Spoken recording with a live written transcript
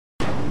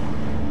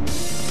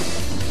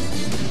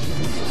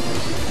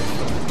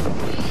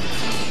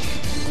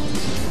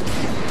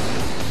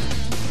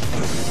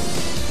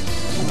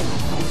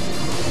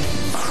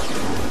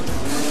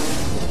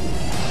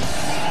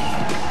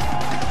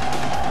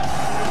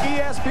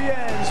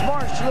ESPN's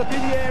March to the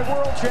PBA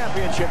World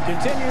Championship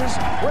continues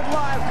with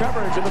live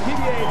coverage of the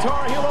PBA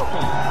Tar Heel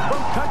Open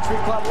from Country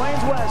Club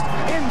Lanes West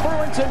in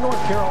Burlington,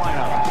 North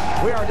Carolina.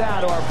 We are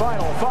down to our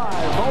final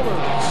 5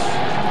 bowlers.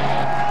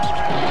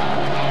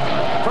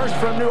 First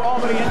from New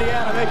Albany,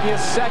 Indiana, making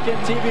his second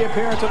TV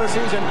appearance of the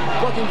season,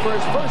 looking for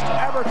his first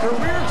ever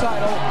career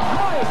title,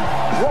 Mike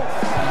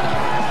Wolfe.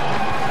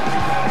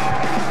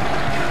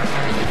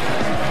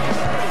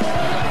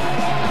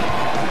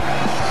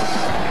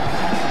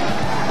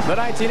 The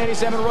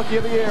 1987 Rookie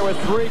of the Year with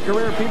 3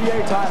 career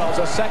PBA titles,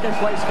 a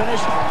second-place finish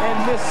in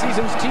this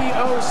season's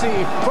TOC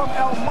from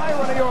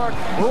Elmira, New York,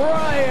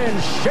 Ryan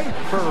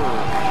Shafer.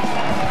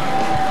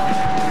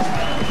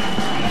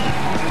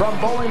 From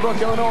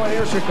Bolingbrook, Illinois,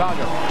 near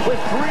Chicago, with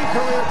 3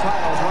 career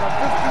titles, one of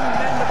 15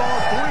 men to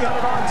bowl 300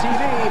 on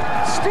TV,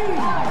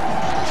 Steve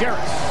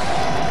Jaros.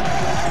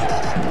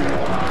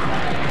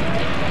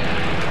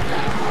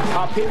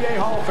 A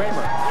PBA Hall of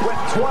Famer with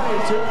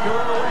 22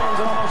 career wins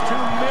and almost $2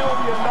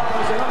 million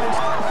in earnings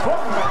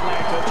from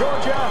Atlanta,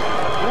 Georgia,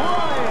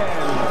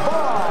 Ryan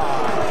Voss.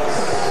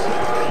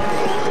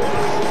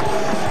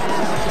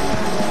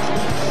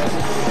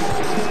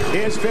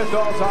 His 5th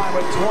all-time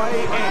with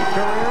 28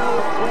 career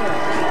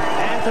wins.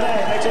 And today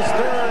makes his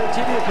 3rd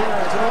TV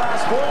appearance in the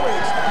last 4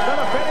 weeks. The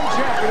defending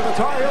champion of the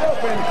Tar Heel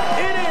Open,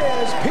 it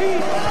is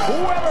Pete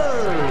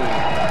Weber.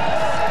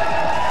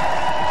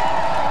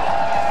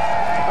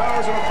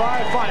 Those are the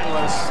 5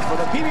 finalists for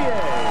the PBA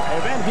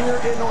event here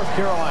in North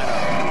Carolina.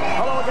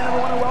 Hello again,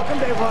 everyone, and welcome.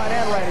 Dave Ryan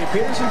and Randy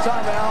Peterson.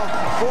 Time now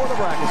for the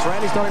brackets.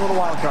 Randy starting with a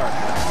wild card.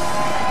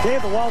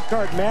 Dave, the wild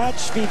card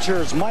match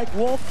features Mike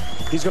Wolfe.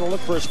 He's going to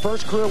look for his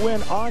first career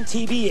win on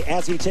TV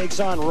as he takes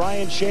on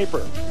Ryan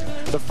Shafer.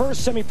 The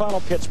first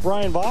semifinal pits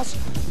Brian Voss,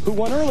 who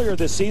won earlier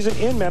this season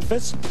in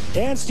Memphis,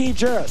 and Steve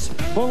Jaros,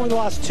 who only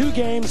lost 2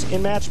 games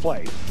in match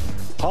play.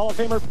 Hall of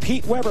Famer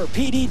Pete Weber,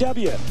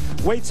 PDW,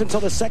 waits until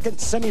the second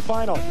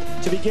semifinal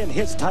to begin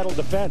his title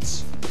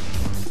defense.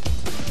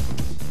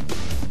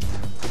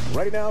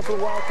 Ready now for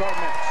the wild card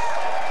match.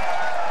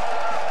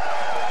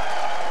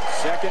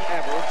 Second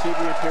ever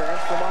TV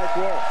appearance for Mike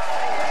Wolfe.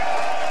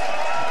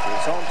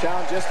 His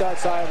hometown just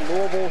outside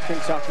Louisville,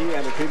 Kentucky,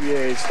 and the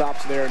PBA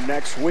stops there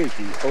next week,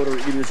 the Odor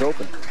Eaters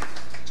Open.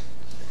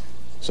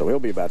 So he'll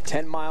be about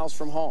 10 miles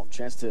from home.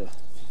 Chance to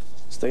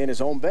stay in his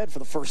own bed for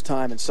the first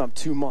time in some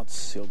 2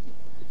 months. He'll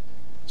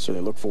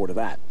certainly look forward to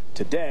that.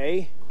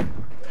 Today,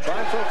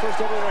 trying for a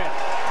first ever win.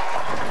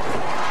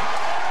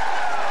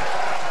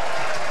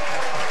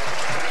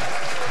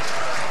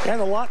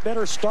 And a lot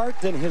better start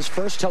than his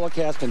first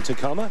telecast in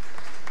Tacoma,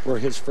 where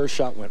his first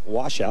shot went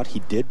washout. He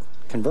did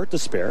convert the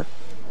spare.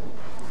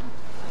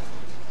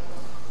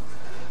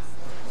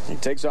 He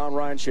takes on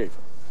Ryan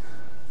Shafer.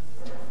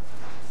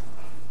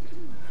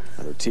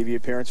 Another TV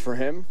appearance for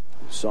him.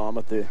 Saw him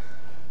at the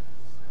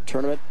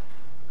Tournament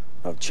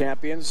of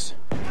Champions.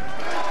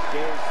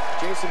 Gave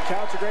Jason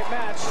Couch a great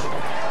match.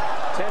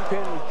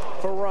 10-pin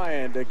for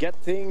Ryan to get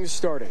things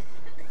started.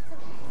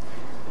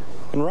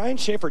 And Ryan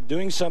Shafer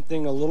doing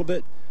something a little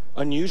bit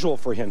unusual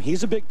for him.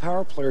 He's a big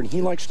power player, and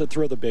he likes to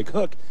throw the big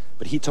hook.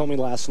 But he told me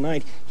last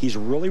night he's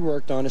really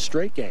worked on his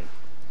straight game.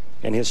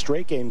 And his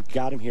straight game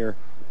got him here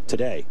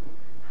today.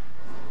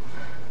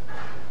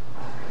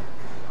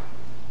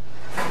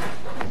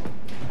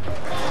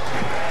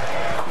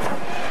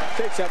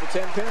 Takes out the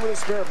 10-pin with a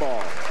spare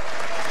ball.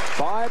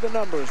 5 the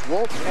numbers,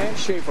 Wolfe and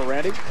Shafer,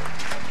 Randy.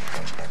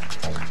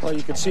 Well,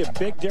 you can see a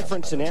big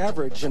difference in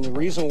average, and the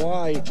reason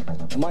why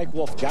Mike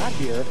Wolfe got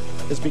here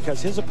is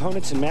because his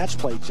opponents in match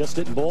play just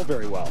didn't bowl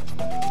very well.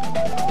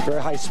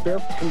 Very high spare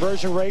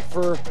conversion rate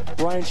for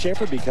Ryan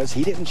Shafer because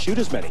he didn't shoot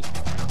as many.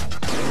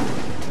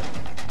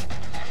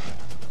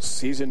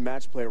 Season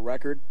match play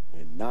record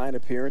in 9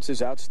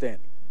 appearances,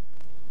 outstanding.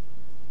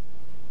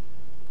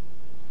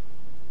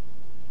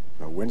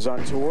 No wins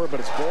on tour, but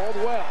it's bowled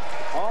well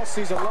all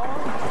season long.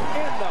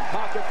 In the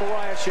pocket for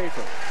Ryan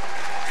Shafer.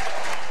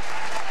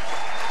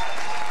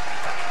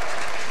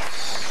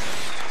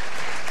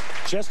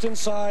 Just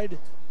inside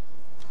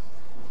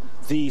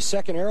the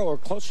second arrow, or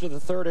close to the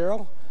third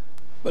arrow.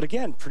 But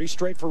again, pretty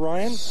straight for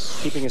Ryan,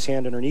 keeping his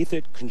hand underneath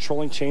it,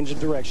 controlling change of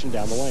direction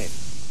down the lane.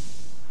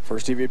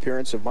 First TV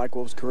appearance of Mike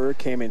Wolfe's career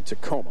came in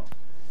Tacoma.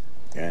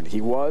 And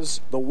he was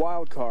the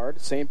wild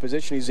card, same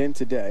position he's in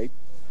today.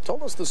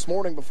 Told us this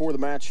morning before the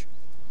match,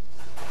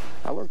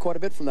 I learned quite a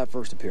bit from that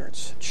first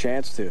appearance.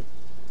 Chance to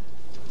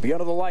be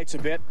under the lights a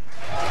bit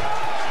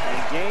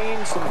and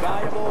gain some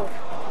valuable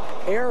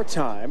air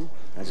time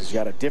as he's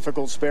got a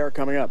difficult spare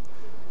coming up.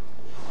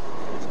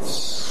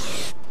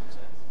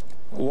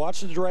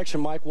 Watch the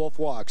direction Mike Wolfe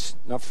walks.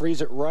 Now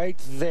freeze it right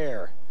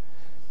there.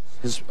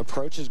 His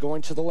approach is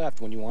going to the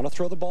left. When you want to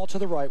throw the ball to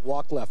the right,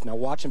 walk left. Now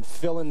watch him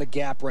fill in the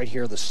gap right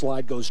here. The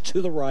slide goes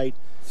to the right,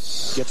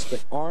 gets the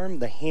arm,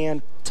 the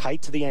hand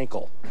tight to the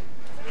ankle.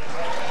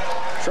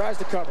 Tries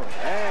to cover,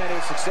 and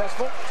he's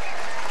successful.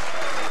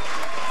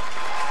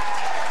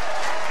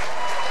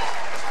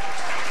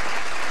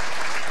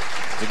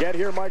 To get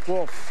here, Mike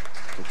Wolfe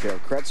took care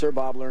of Kretzer,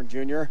 Bob Learn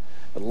Jr.,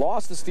 but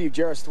lost to Steve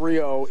Jaros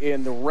 3-0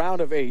 in the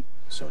round of 8.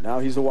 So now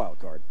he's the wild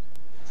card.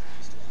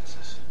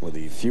 With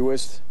the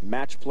fewest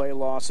match play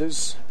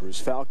losses, Bruce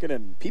Falcon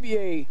and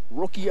PBA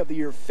Rookie of the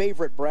Year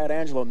favorite Brad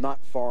Angelo not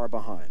far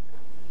behind.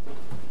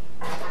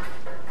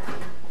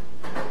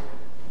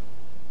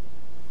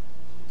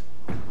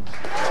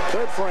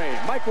 Third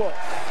frame, Mike Wolfe.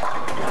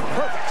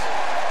 Perfect.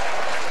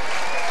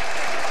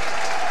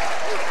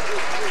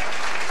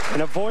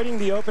 And avoiding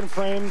the open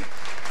frame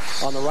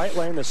on the right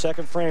lane, the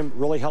second frame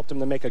really helped him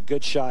to make a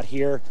good shot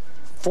here.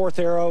 Fourth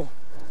arrow,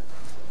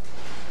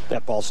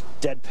 that ball's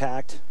dead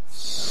packed.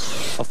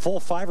 A full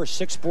 5 or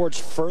 6 boards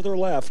further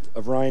left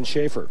of Ryan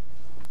Shafer.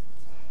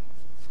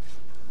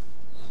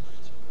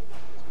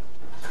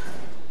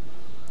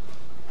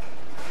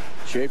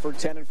 Shafer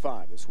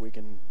 10-5 this week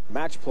in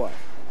match play.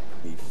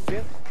 The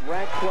 5th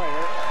ranked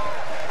player,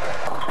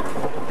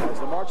 as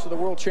the march to the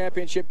World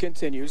Championship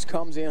continues,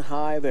 comes in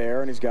high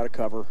there, and he's got to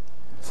cover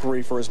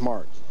 3 for his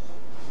mark.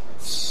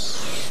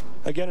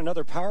 Again,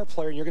 another power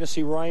player, and you're going to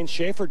see Ryan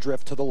Shafer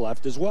drift to the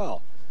left as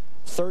well.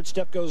 Third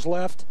step goes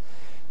left.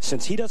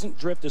 Since he doesn't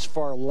drift as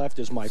far left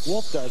as Mike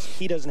Wolfe does,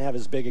 he doesn't have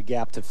as big a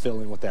gap to fill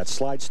in with that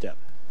slide step.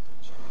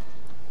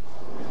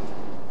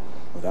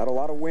 Without a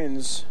lot of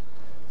wins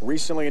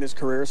recently in his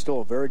career,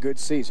 still a very good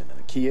season. And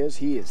the key is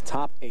he is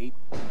top 8,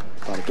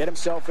 trying to get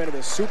himself into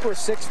the Super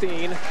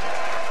 16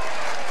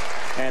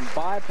 and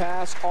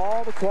bypass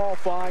all the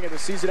qualifying of the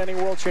season-ending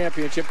World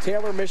Championship.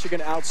 Taylor, Michigan,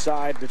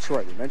 outside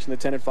Detroit. We mentioned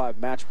the 10-5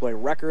 match play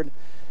record.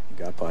 He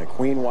got by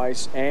Queen,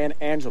 Weiss, and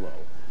Angelo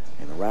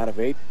in the round of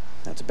 8.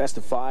 That's a best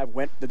of 5,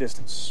 went the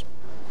distance.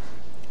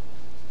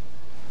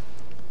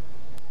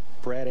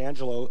 Brad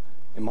Angelo,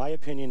 in my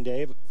opinion,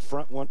 Dave,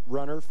 front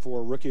runner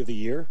for Rookie of the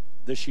Year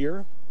this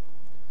year.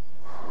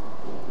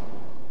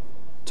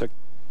 Took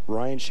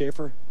Ryan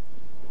Shafer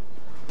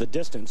the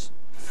distance,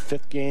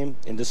 5th game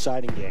in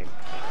deciding game.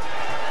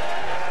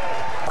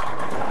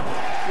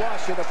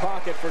 Flush in the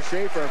pocket for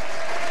Shafer.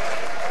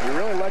 He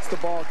really lets the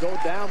ball go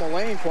down the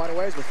lane quite a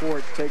ways before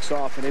it takes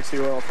off and hits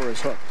the oil for his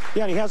hook.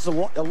 Yeah, and he has a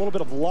little bit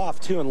of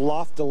loft, too, and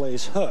loft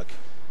delays hook.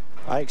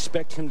 I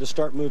expect him to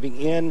start moving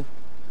in.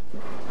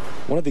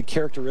 One of the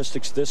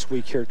characteristics this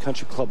week here at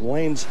Country Club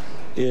Lanes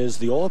is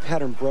the oil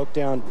pattern broke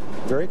down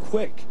very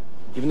quick.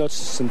 Even though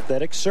it's a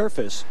synthetic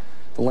surface,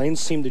 the lanes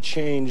seem to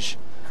change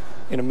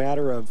in a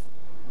matter of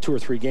 2 or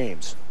 3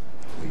 games.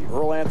 The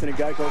Earl Anthony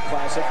Geico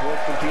Classic,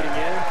 Wolfe competing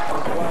in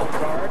wild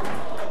card.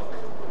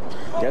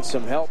 Gets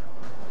some help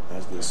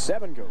as the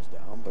 7 goes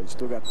down, but he's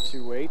still got the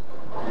 2-8.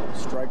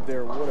 Strike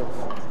there would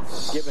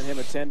have given him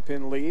a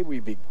 10-pin lead. We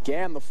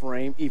began the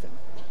frame even.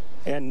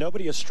 And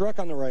nobody has struck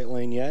on the right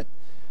lane yet.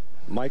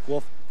 Mike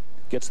Wolfe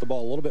gets the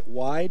ball a little bit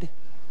wide,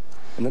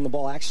 and then the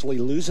ball actually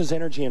loses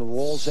energy and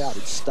rolls out.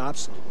 It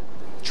stops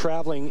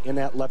traveling in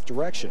that left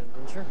direction.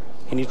 Sure.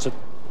 He needs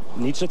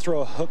to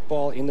throw a hook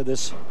ball into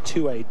this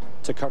 2-8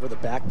 to cover the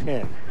back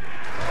pin.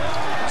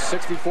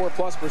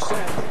 64+%.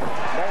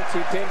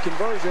 Multi-pin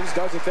conversions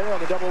does it there on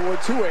the double wood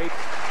 2-8.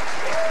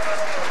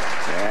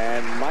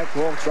 And Mike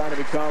Wolfe trying to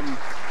become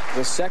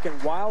the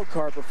second wild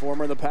card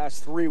performer in the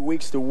past 3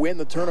 weeks to win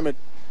the tournament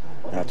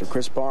after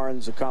Chris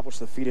Barnes accomplished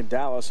the feat in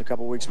Dallas a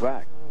couple weeks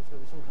back.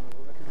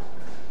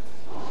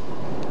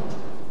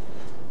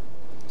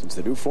 Since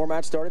the new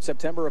format started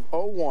September of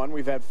 2001,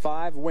 we've had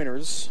 5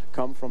 winners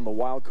come from the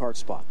wild card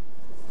spot.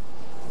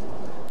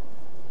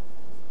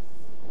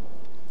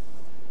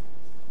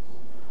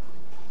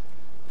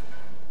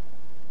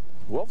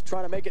 Wolfe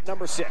trying to make it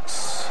number 6.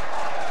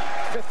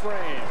 5th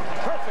frame.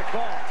 Perfect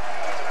ball.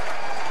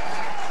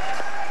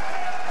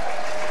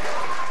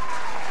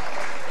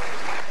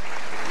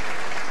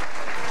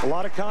 A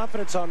lot of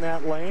confidence on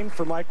that lane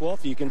for Mike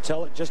Wolfe. You can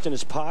tell it just in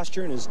his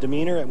posture and his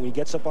demeanor, and when he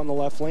gets up on the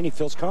left lane, he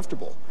feels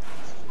comfortable.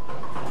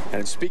 And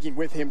in speaking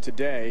with him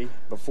today,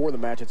 before the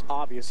match, it's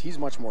obvious he's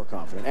much more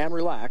confident and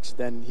relaxed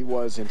than he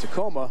was in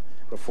Tacoma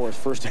before his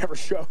first ever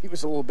show. He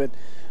was a little bit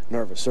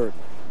nervous, certainly.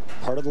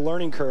 Part of the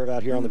learning curve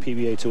out here on the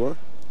PBA Tour.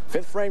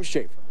 5th frame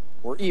Shafer.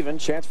 We're even.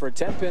 Chance for a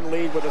 10-pin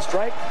lead with a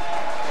strike.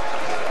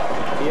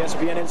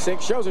 ESPN in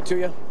sync shows it to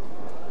you.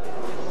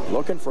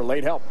 Looking for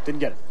late help. Didn't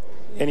get it.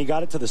 And he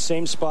got it to the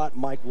same spot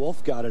Mike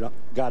Wolfe got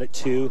it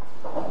to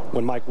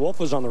when Mike Wolfe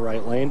was on the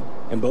right lane,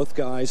 and both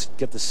guys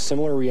get the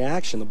similar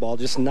reaction. The ball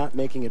just not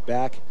making it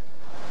back.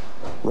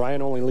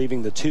 Ryan only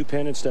leaving the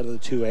 2-pin instead of the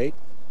 2-8.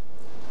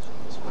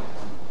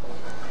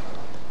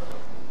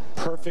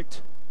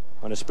 Perfect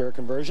on his spare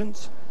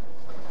conversions.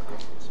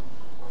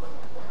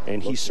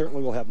 And he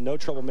certainly will have no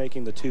trouble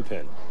making the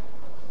 2-pin.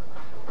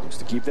 Looks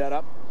to keep that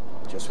up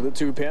just with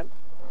a 2-pin.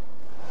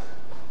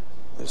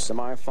 The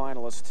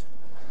semifinalist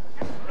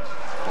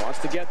wants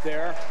to get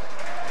there.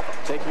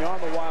 Taking on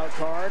the wild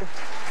card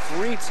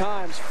 3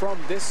 times from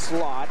this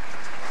slot.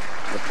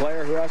 The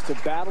player who has to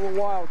battle a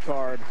wild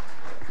card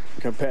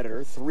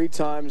competitor 3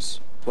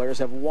 times. Players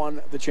have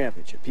won the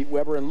championship. Pete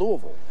Weber in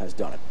Louisville has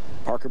done it.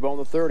 Parker Bone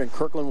III in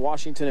Kirkland,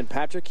 Washington, and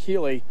Patrick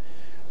Healy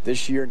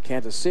this year in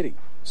Kansas City.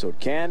 So it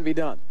can be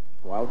done.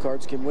 Wild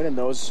cards can win, and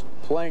those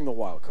playing the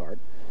wild card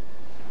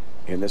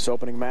in this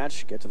opening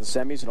match get to the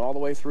semis and all the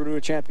way through to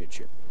a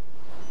championship.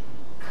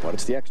 But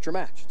it's the extra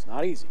match. It's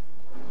not easy.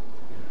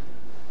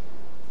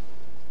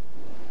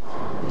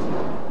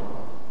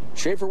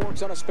 Shafer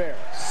works on a spare.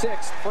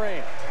 6th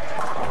frame.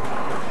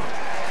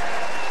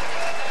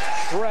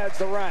 Shreds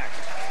the rack.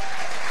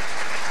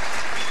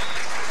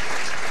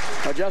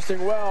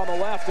 Adjusting well on the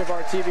left of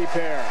our TV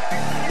pair.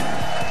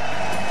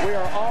 We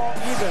are all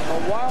even.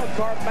 The wild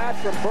card match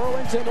from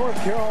Burlington, North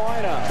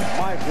Carolina.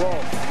 Mike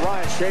Wolfe,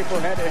 Ryan Shafer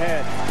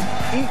head-to-head.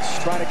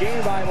 Each trying to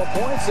gain valuable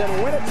points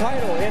and win a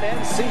title in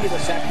NC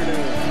this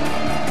afternoon.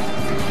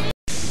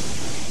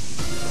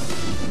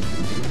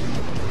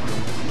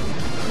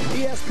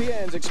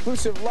 ESPN's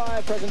exclusive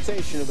live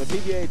presentation of the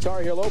PBA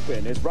Tar Heel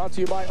Open is brought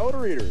to you by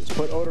Odor Eaters.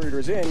 Put Odor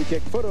Eaters in,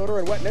 kick foot odor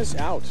and wetness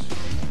out.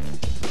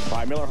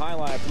 By Miller High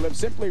Life, to live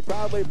simply,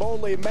 proudly,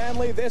 boldly,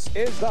 manly, this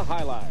is the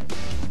High Life.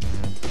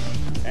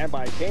 And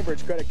by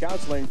Cambridge Credit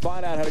Counseling,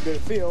 find out how good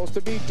it feels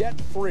to be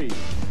debt-free.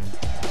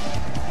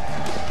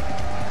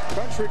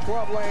 Country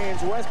Club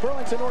Lanes, West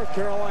Burlington, North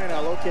Carolina,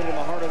 located in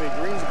the heart of the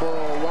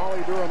Greensboro,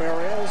 Raleigh-Durham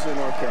areas in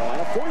North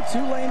Carolina.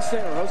 42-lane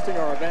center hosting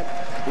our event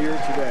here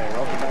today.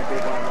 Welcome back,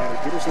 Dave Landry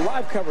Peterson.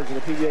 Live coverage of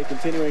the PBA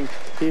continuing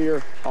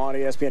here on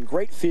ESPN.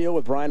 Great field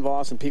with Brian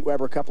Voss and Pete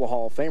Weber, a couple of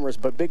Hall of Famers,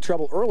 but big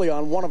trouble early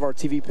on one of our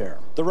TV pair.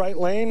 The right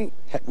lane,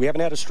 we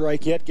haven't had a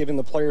strike yet, giving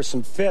the players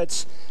some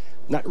fits.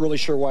 Not really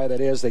sure why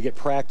that is. They get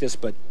practice,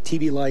 but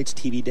TV lights,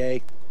 TV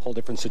day, whole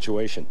different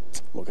situation.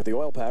 Look at the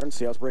oil pattern,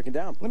 see how it's breaking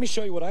down. Let me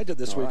show you what I did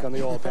this week on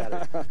the oil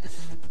pattern.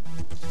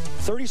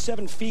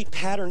 37 feet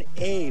pattern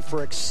A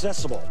for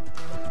accessible.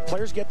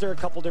 Players get there a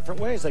couple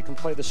different ways. They can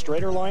play the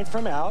straighter line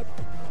from out,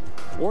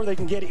 or they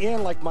can get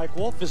in like Mike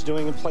Wolfe is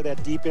doing and play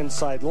that deep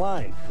inside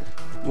line.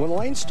 When the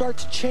lanes start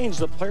to change,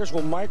 the players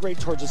will migrate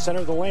towards the center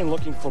of the lane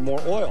looking for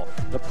more oil.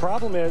 The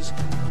problem is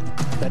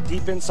that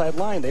deep inside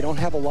line, they don't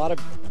have a lot of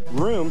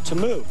room to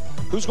move.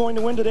 Who's going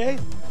to win today?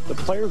 The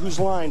player whose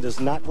line does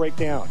not break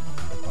down.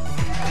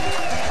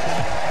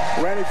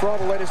 Randy, for all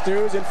the latest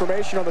news,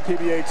 information on the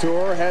PBA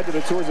Tour, head to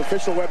the Tour's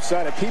official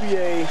website at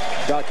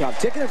PBA.com.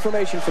 Ticket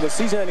information for the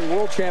season-ending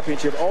World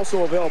Championship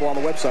also available on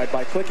the website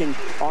by clicking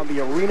on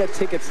the arena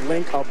tickets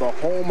link of the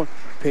home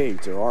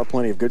page. There are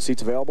plenty of good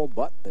seats available,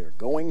 but they're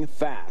going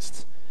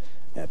fast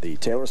at the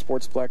Taylor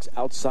Sportsplex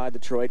outside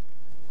Detroit.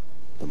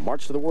 The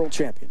March to the World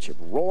Championship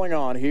rolling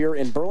on here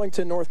in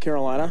Burlington, North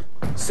Carolina.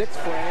 6th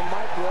frame,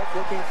 Mike Wolfe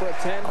looking for a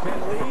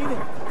 10-pin lead.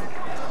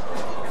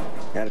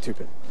 And a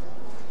 2-pin.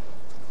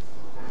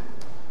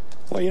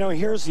 Well, you know,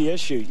 here's the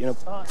issue. You know,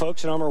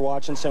 folks at home are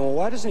watching saying, well,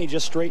 why doesn't he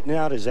just straighten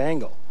out his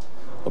angle?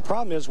 The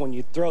problem is when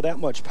you throw that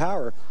much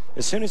power,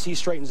 as soon as he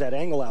straightens that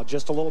angle out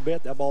just a little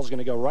bit, that ball's going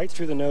to go right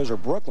through the nose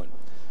of Brooklyn.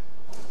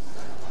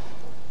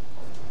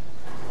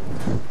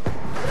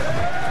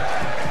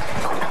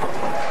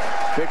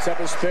 Picks up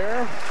his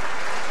spare.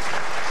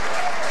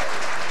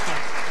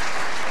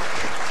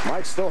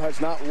 Mike still has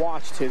not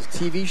watched his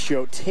TV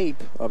show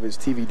tape of his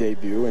TV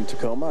debut in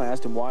Tacoma. I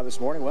asked him why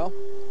this morning. Well,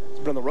 he's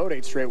been on the road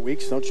 8 straight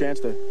weeks. No chance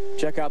to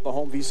check out the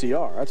home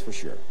VCR, that's for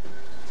sure.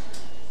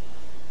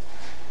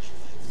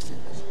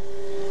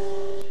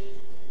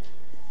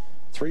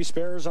 Three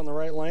spares on the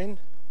right lane.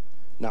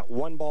 Not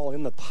one ball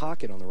in the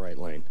pocket on the right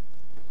lane.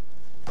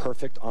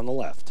 Perfect on the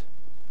left.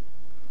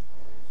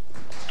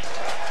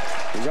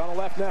 He's on the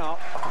left now.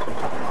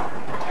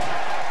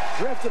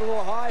 Drifted a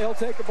little high. He'll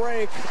take a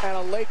break and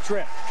a late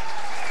trip.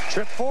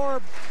 Trip 4.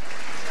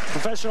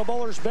 Professional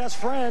bowler's best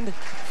friend.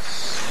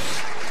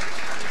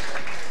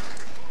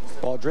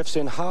 Ball drifts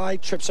in high,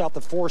 trips out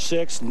the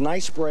 4-6.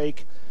 Nice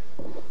break.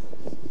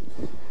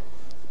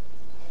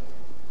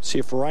 See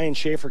if Ryan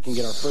Shafer can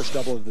get our first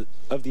double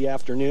of the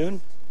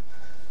afternoon.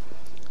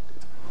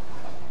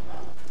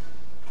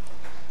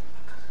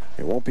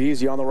 It won't be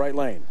easy on the right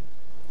lane.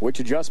 Which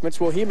adjustments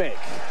will he make?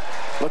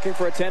 Looking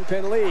for a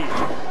 10-pin lead.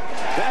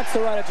 That's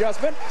the right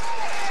adjustment.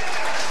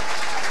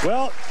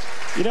 Well,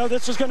 you know,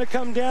 this is going to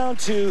come down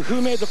to who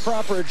made the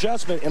proper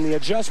adjustment, and the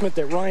adjustment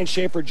that Ryan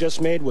Shafer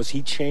just made was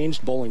he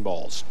changed bowling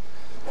balls.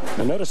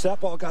 Now notice that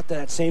ball got to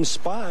that same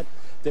spot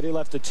that he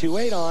left the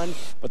 2-8 on,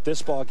 but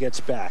this ball gets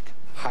back.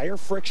 Higher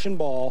friction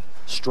ball,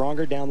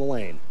 stronger down the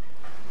lane.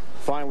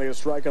 Finally a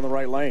strike on the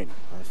right lane.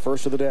 Our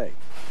first of the day.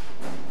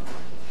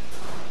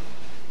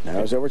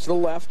 Now he's over to the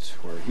left,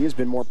 where he has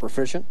been more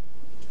proficient.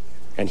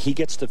 And he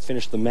gets to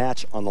finish the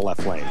match on the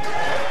left lane.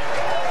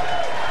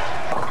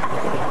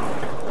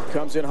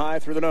 Comes in high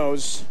through the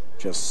nose.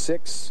 Just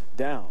 6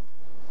 down.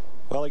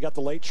 Well, he got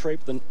the late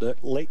trip. The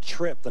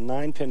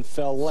 9-pin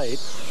fell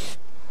late.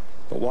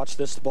 But watch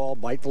this ball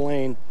bite the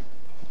lane.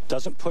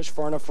 Doesn't push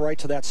far enough right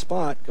to that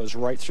spot. Goes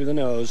right through the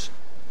nose.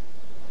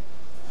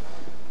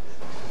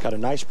 Got a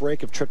nice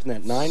break of tripping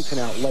that 9-pin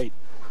out late.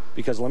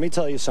 Because let me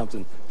tell you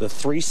something. The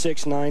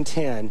 3-6,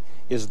 9-10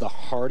 is the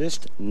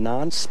hardest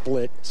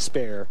non-split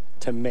spare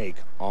to make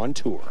on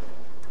tour.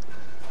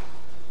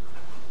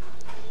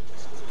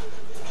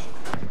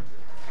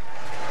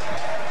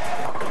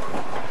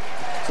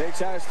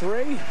 Takes out his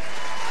 3.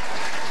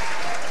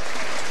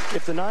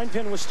 If the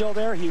 9-pin was still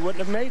there, he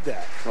wouldn't have made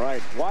that.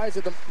 Right. Why is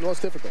it the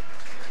most difficult?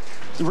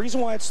 The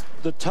reason why it's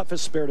the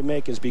toughest spare to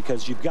make is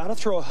because you've got to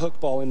throw a hook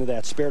ball into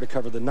that spare to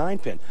cover the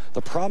 9-pin.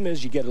 The problem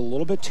is you get it a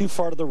little bit too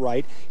far to the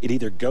right. It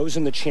either goes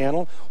in the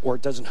channel or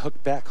it doesn't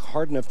hook back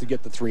hard enough to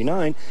get the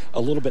 3-9. A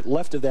little bit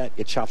left of that,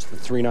 it chops the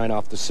 3-9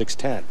 off the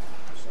 6-10.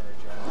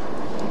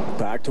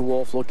 Back to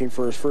Wolfe looking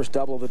for his first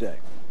double of the day.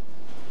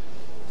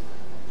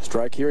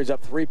 Strike here, he's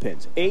up 3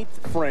 pins.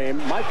 8th frame,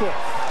 Mike Wolfe.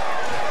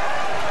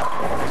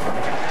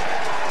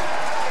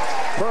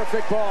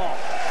 Perfect ball.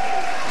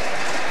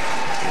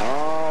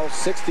 Oh,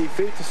 60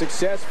 feet to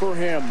success for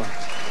him.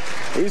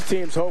 These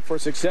teams hope for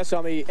success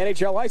on the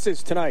NHL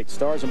Ices tonight.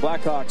 Stars and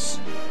Blackhawks,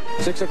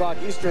 6 o'clock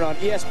Eastern on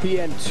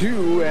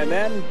ESPN2, and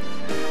then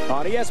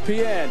on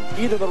ESPN,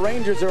 either the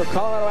Rangers or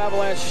Colorado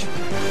Avalanche.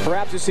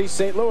 Perhaps you see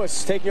St.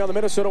 Louis taking on the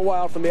Minnesota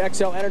Wild from the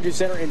XL Energy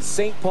Center in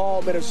St.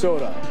 Paul,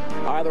 Minnesota.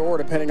 Either or,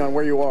 depending on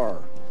where you are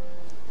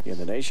in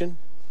the nation.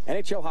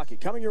 NHL hockey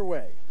coming your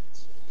way.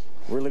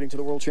 We're leading to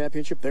the World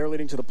Championship. They're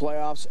leading to the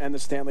playoffs and the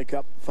Stanley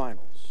Cup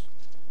Finals.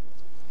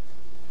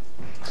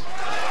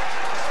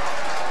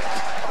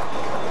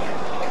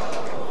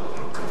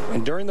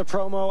 And during the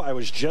promo, I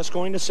was just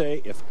going to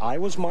say, if I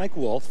was Mike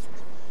Wolfe,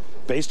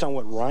 based on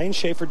what Ryan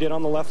Shafer did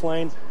on the left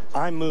lane,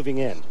 I'm moving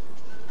in.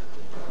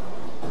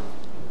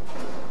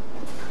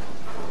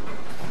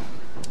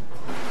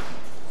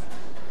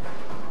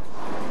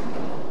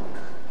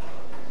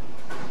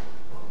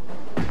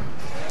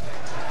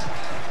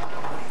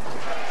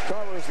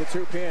 Covers the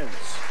 2 pins.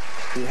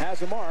 He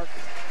has a mark.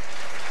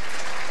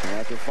 And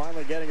after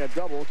finally getting a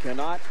double,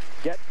 cannot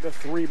get the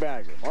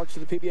 3-bagger. March to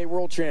the PBA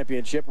World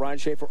Championship. Ryan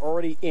Shafer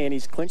already in.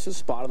 He's clinched his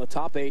spot in the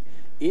top 8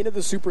 into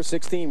the Super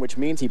 16, which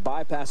means he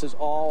bypasses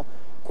all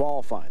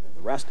qualifying.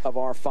 The rest of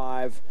our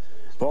 5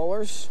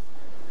 bowlers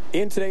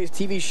in today's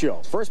TV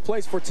show. First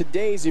place for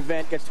today's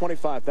event gets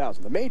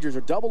 $25,000. The majors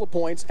are double the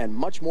points and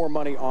much more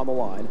money on the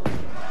line.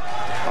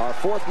 Our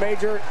 4th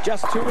major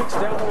just 2 weeks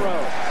down the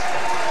road.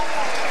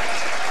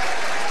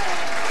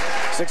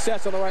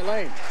 Success on the right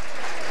lane.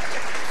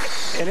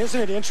 And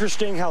isn't it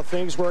interesting how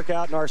things work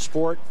out in our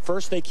sport?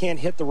 First, they can't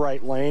hit the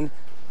right lane.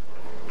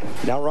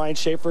 Now Ryan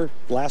Shafer,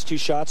 last 2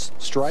 shots,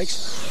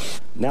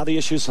 strikes. Now the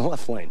issue is the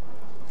left lane.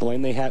 The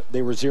lane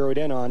they were zeroed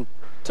in on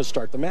to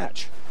start the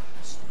match.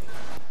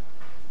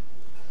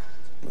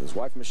 With his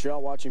wife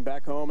Michelle watching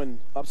back home in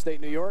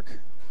upstate New York.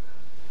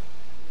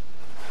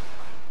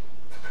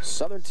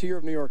 Southern tier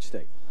of New York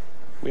State.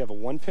 We have a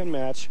 1-pin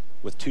match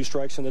with 2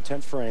 strikes in the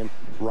 10th frame.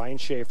 Ryan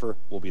Shafer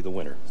will be the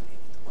winner.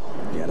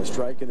 He had a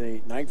strike in the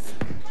 9th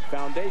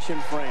foundation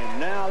frame.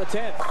 Now the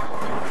 10th.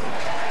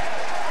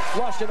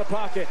 Flush in the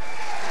pocket.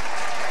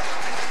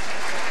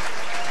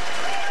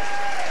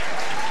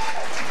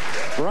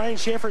 Ryan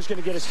Shafer's going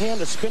to get his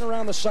hand to spin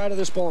around the side of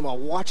this ball. Now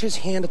watch his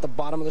hand at the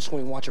bottom of the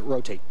swing. Watch it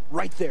rotate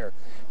right there.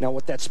 Now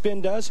what that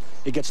spin does,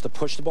 it gets to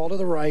push the ball to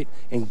the right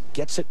and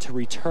gets it to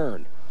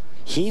return.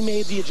 He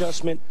made the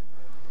adjustment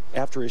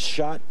after his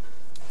shot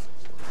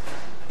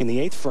in the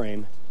 8th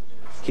frame.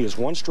 He is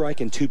 1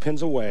 strike and 2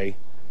 pins away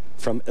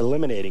from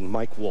eliminating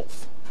Mike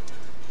Wolfe.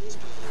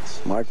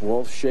 Mike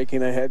Wolfe shaking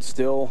the head,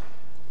 still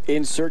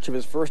in search of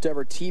his first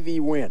ever TV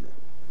win.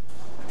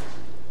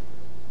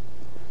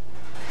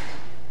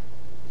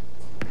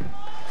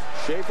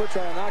 Shafer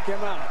trying to knock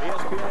him out.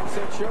 ESPN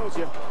 6 shows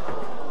you.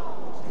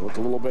 Looked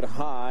a little bit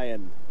high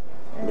and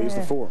leaves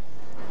the 4.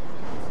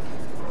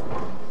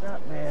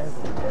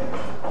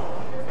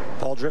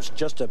 Ball drifts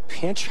just a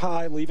pinch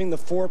high, leaving the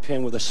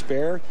 4-pin with a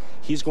spare.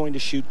 He's going to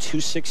shoot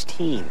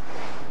 216.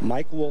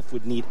 Mike Wolfe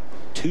would need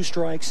 2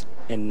 strikes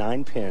and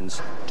 9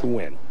 pins to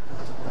win.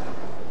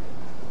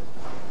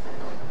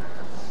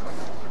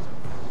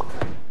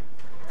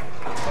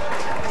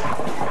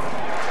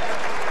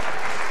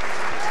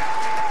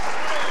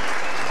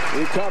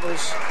 He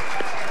covers.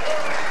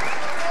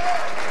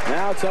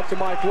 Now it's up to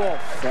Mike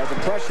Wolfe as the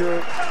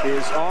pressure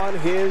is on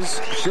his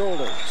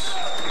shoulders.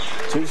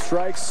 2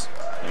 strikes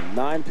and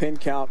 9-pin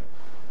count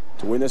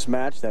to win this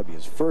match. That would be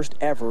his first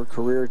ever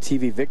career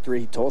TV victory.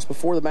 He told us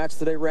before the match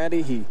today,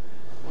 Randy, he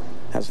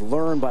has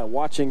learned by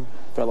watching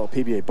fellow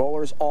PBA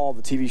bowlers, all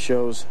the TV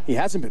shows he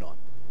hasn't been on,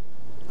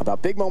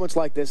 about big moments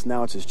like this.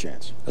 Now it's his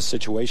chance. A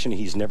situation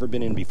he's never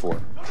been in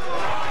before.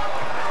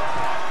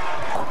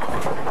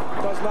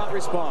 Does not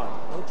respond.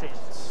 No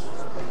chance.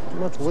 Too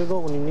much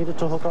wiggle when you needed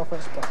to hook off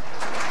that spot.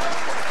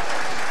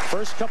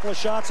 First couple of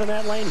shots in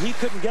that lane, he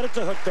couldn't get it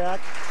to hook back.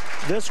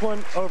 This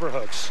one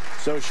overhooks.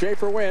 So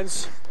Shafer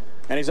wins,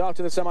 and he's off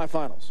to the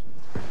semifinals.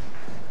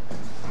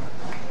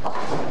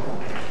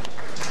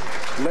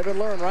 Live and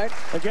learn, right?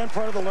 Again,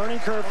 part of the learning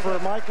curve for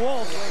Mike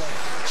Wolfe.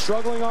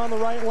 Struggling on the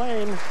right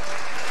lane.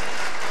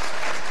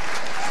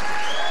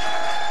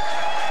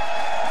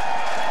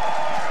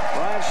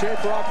 Ryan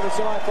Shafer off to the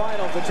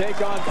semifinals to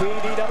take on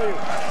PDW.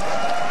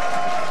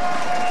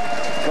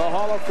 The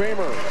Hall of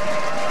Famer.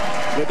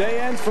 The day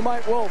ends for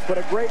Mike Wolfe, but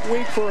a great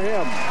week for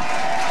him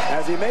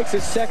as he makes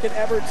his 2nd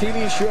ever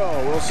TV show.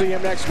 We'll see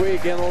him next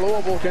week in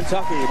Louisville,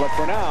 Kentucky. But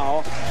for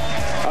now,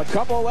 a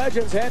couple of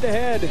legends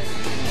head-to-head.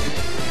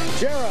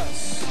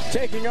 Jaros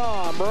taking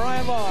on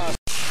Brian Voss.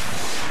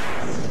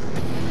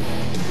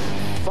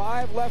 5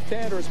 5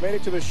 left-handers made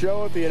it to the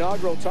show at the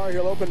inaugural Tar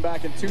Heel Open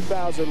back in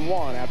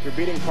 2001. After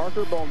beating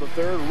Parker Bone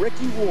III,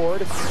 Ricky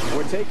Ward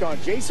would take on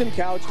Jason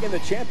Couch in the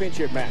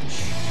championship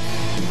match.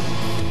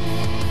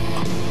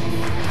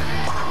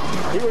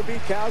 He would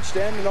beat Couch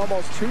to end an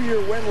almost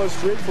 2-year winless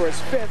streak for his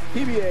 5th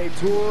PBA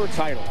Tour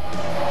title.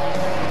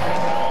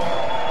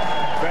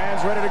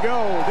 Fans ready to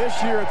go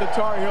this year at the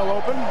Tar Heel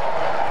Open.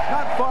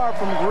 Not far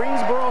from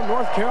Greensboro,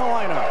 North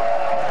Carolina.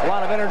 A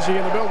lot of energy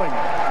in the building.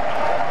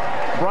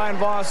 Brian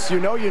Voss, you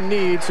know you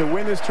need to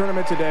win this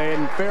tournament today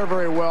and fare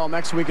very well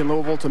next week in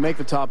Louisville to make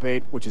the top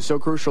 8, which is so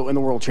crucial in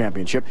the World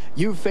Championship.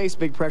 You've faced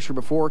big pressure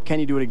before. Can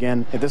you do it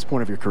again at this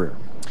point of your career?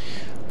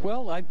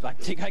 Well, I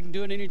think I can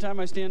do it anytime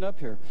I stand up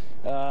here.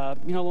 You know,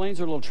 the lanes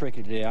are a little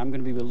tricky today. I'm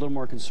going to be a little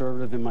more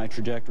conservative in my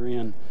trajectory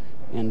and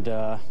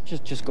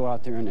just go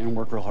out there and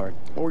work real hard.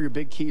 What were your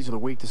big keys of the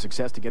week to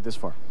success to get this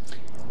far?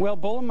 Well,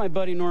 bowling my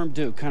buddy Norm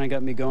Duke kind of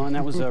got me going.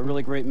 That was a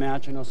really great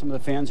match. I know some of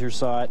the fans here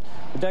saw it.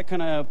 But that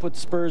kind of put the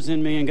spurs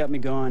in me and got me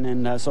going.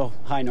 And so,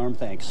 hi, Norm.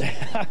 Thanks.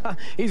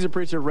 He's a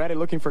preacher ready,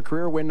 looking for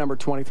career win number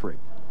 23.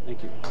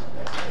 Thank you. What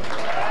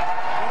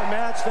a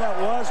match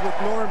that was with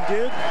Norm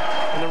Duke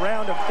in the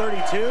round of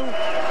 32.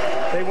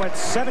 They went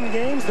 7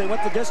 games. They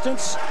went the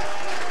distance.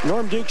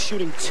 Norm Duke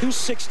shooting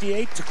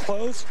 268 to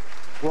close.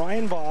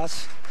 Brian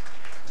Voss,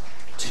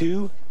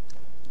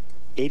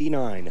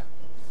 289.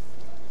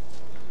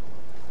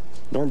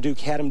 Norm Duke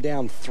had him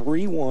down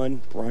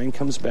 3-1. Brian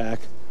comes back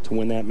to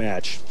win that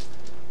match.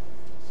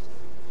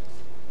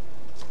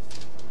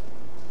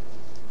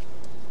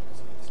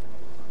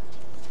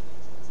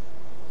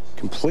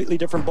 Completely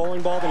different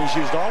bowling ball than he's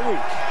used all week.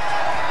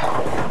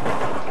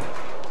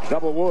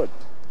 Double wood.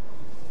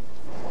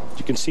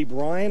 You can see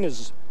Brian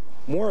is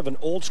more of an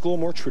old school,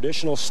 more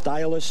traditional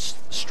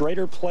stylist,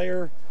 straighter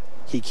player.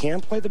 He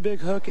can play the big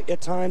hook at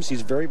times.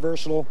 He's very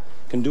versatile,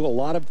 can do a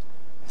lot of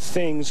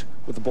things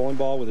with the bowling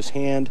ball with his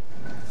hand.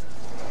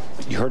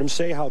 You heard him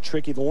say how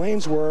tricky the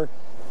lanes were.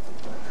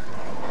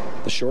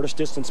 The shortest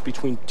distance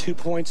between 2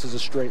 points is a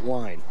straight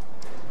line.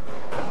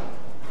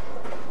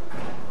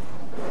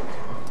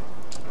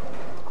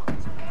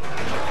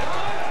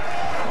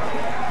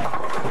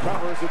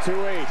 Covers the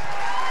 2-8.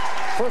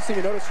 First thing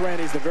you notice,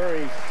 Randy, is the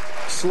very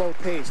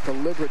slow-paced,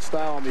 deliberate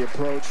style on the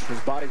approach. His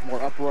body's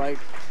more upright.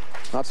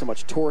 Not so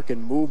much torque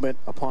and movement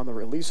upon the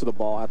release of the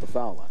ball at the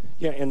foul line.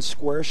 Yeah, and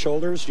square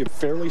shoulders, you're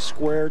fairly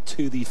square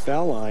to the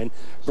foul line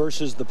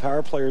versus the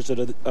power players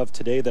of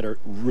today that are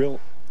real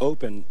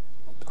open,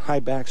 high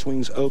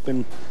backswings,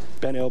 open,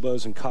 bent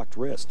elbows, and cocked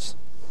wrists.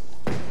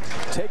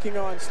 Taking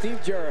on Steve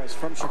Jaros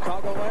from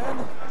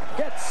Chicagoland,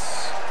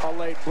 gets a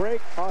late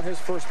break on his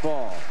first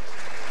ball.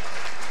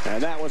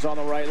 And that was on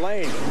the right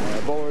lane.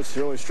 Bowlers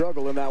really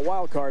struggled in that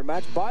wild card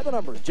match by the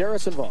numbers,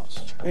 Jaros and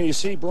Voss. And you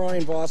see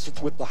Brian Voss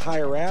with the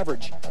higher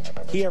average.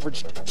 He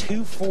averaged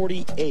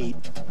 248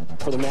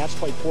 for the match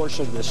play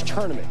portion of this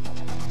tournament.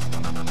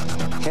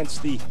 Hence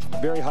the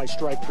very high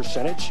strike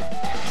percentage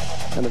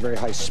and the very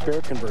high spare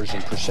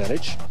conversion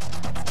percentage.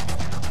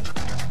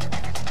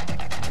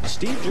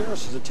 Steve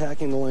Jaros is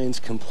attacking the lanes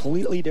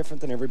completely different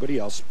than everybody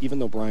else, even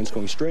though Brian's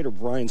going straighter.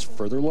 Brian's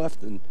further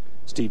left than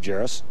Steve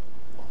Jaros.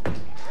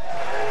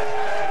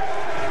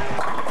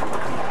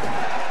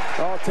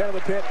 Oh, 10 of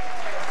the pit.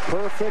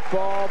 Perfect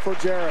ball for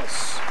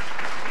Jaros.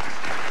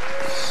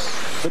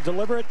 The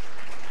deliberate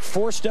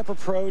 4-step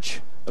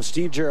approach of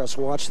Steve Jaros.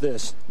 Watch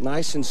this.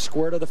 Nice and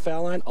square to the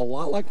foul line. A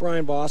lot like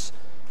Brian Voss.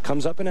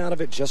 Comes up and out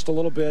of it just a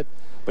little bit.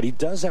 But he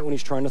does that when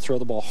he's trying to throw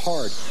the ball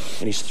hard.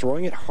 And he's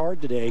throwing it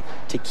hard today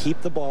to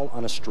keep the ball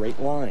on a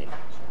straight line.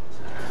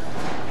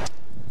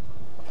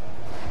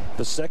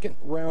 The second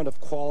round of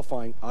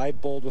qualifying, I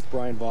bowled with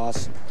Brian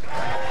Voss.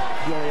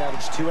 He only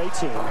averaged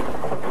 218.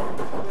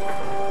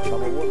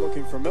 Double wood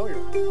looking familiar.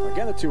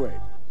 Again, a 2-8.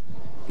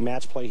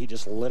 Match play, he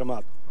just lit him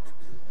up.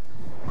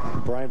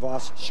 Brian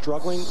Voss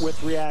struggling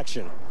with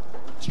reaction.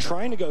 He's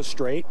trying to go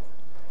straight.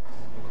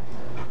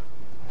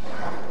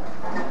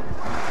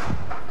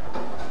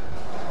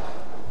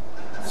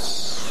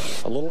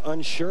 A little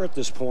unsure at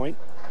this point.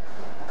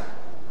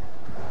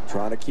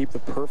 Trying to keep the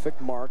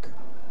perfect mark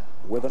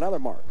with another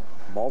mark.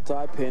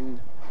 Multi-pin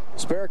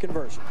spare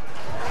conversion.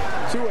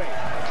 2-8.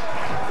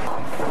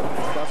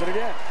 Does it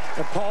again.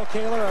 And Paul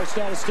Kaler, our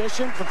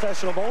statistician,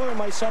 professional bowler, and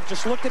myself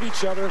just looked at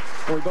each other,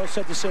 and we both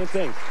said the same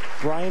thing.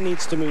 Brian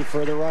needs to move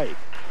further right.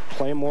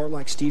 Play him more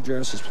like Steve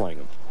Jaros is playing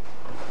him.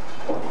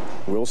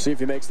 We'll see if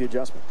he makes the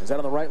adjustment. Is that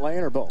on the right lane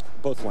or both?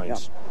 Both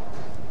lanes. Yeah.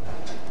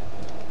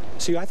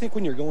 See, I think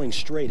when you're going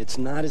straight, it's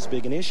not as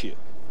big an issue.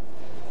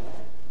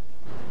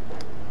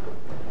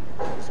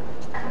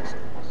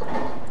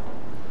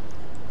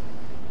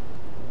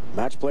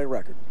 Match play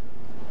record.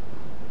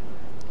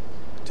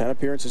 10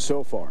 appearances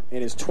so far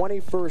in his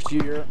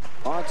 21st year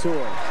on tour.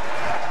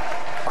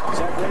 He's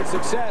had great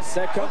success.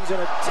 That comes in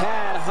a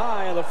tad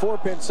high, and the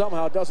 4-pin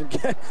somehow doesn't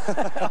get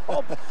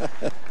help.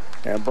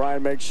 And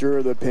Brian makes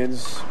sure the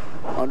pins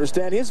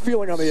understand his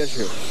feeling on the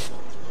issue.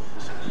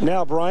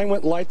 Now, Brian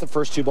went light the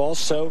first 2 balls,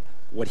 so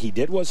what he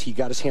did was he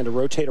got his hand to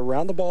rotate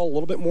around the ball a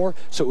little bit more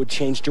so it would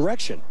change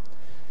direction.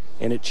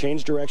 and it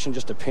changed direction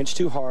just a pinch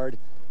too hard,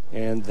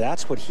 and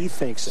that's what he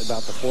thinks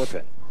about the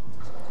 4-pin.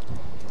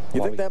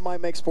 You think that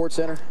might make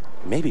SportsCenter?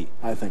 Maybe.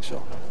 I think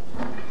so.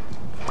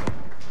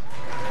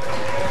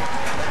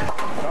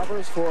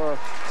 Covers for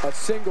a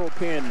single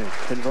pin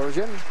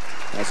conversion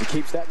as he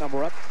keeps that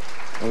number up.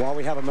 And while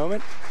we have a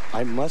moment,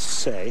 I must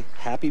say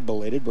happy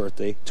belated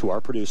birthday to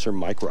our producer,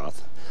 Mike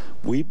Roth.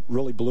 We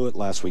really blew it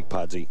last week,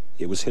 Podsy.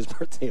 It was his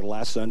birthday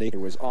last Sunday. It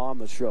was on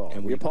the show.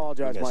 And we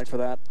apologize, Mike, for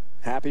that.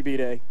 Happy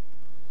B-Day.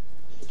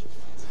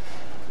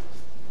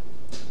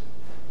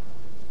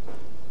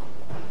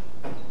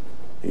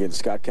 Again,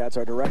 Scott Katz,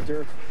 our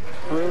director,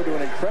 crew, do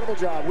an incredible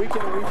job week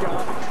in and week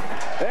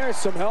out. There's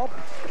some help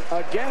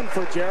again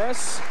for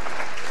Jaros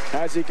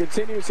as he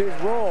continues his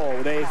roll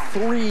with a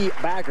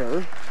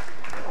 3-bagger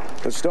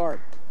to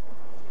start.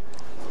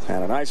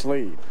 And a nice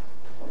lead.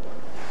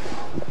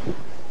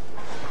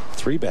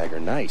 3-bagger,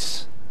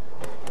 nice.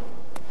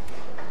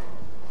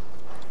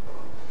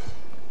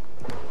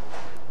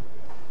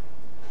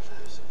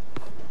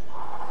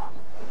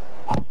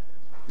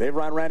 Dave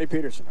Ryan, Randy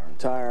Peterson, our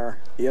entire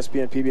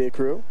ESPN PBA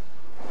crew.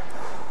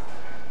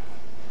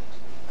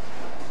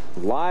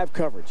 Live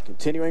coverage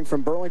continuing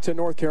from Burlington,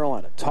 North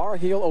Carolina. Tar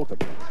Heel Open.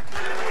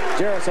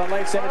 Jaros on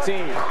lane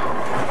 17.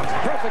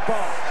 Perfect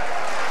ball.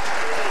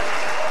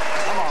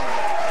 Come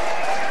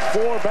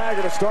on.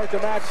 4-bagger to start the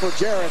match for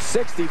Jaros.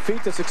 60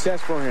 feet to success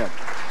for him.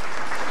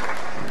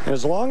 And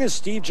as long as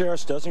Steve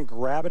Jaros doesn't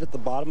grab it at the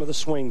bottom of the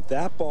swing,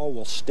 that ball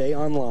will stay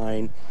on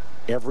line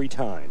every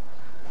time.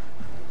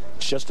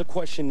 It's just a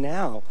question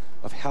now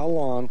of how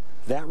long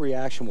that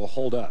reaction will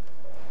hold up.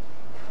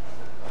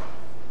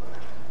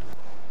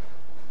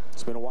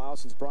 It's been a while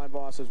since Brian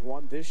Voss has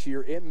won this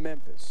year in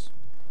Memphis.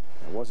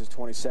 It was his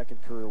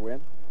 22nd career win.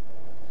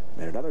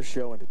 Made another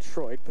show in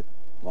Detroit, but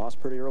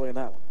lost pretty early in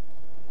that one.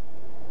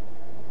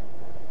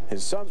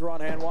 His sons were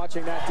on hand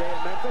watching that day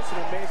in Memphis. An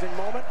amazing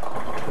moment.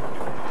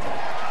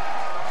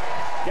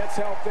 Gets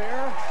help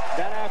there.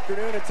 That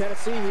afternoon in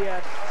Tennessee, he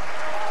had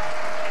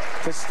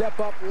to step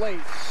up late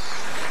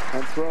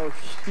and throw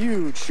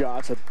huge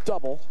shots, a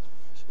double,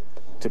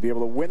 to be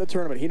able to win the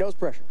tournament. He knows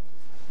pressure.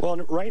 Well,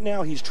 right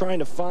now he's trying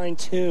to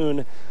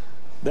fine-tune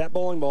that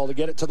bowling ball to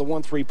get it to the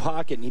 1-3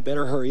 pocket, and he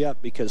better hurry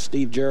up because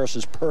Steve Jaros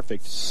is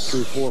perfect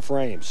through 4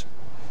 frames.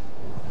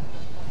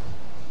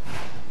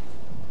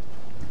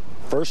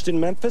 First in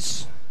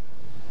Memphis.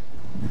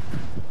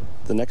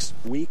 The next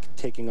week,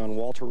 taking on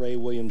Walter Ray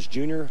Williams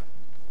Jr.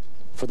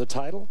 for the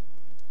title.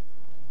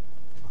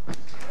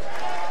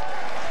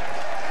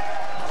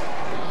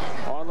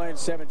 On lane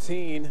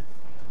 17,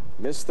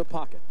 missed the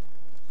pocket.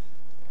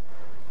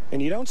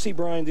 And you don't see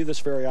Brian do this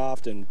very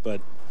often,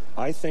 but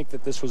I think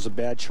that this was a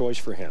bad choice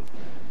for him.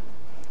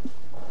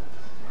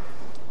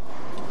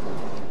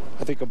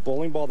 I think a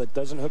bowling ball that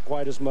doesn't hook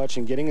quite as much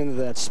and getting into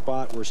that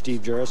spot where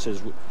Steve Jaros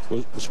is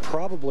was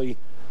probably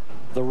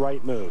the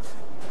right move.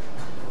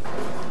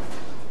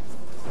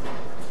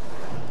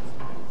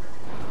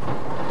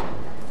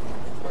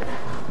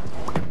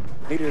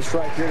 Needed a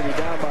strike here to be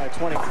down by a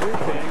 23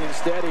 pin.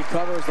 Instead, he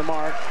covers the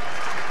mark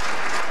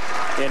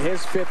in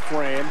his 5th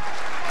frame.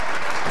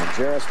 And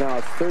Jaros now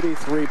a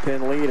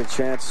 33-pin lead, a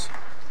chance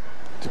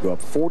to go up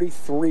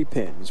 43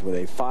 pins with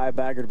a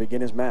 5-bagger to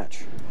begin his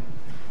match.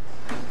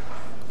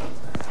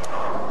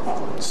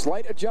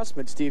 Slight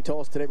adjustment, Steve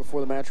told us today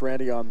before the match,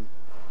 Randy, on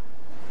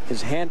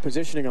his hand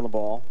positioning on the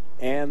ball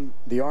and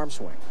the arm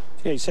swing.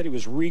 Yeah, he said he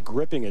was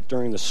re-gripping it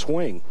during the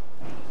swing.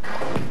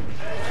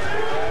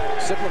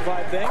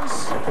 Simplified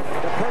things.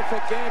 The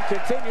perfect game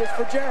continues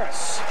for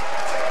Jaros.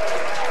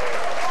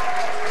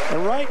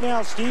 And right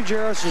now, Steve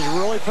Jaros is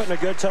really putting a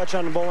good touch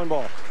on the bowling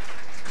ball.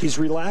 He's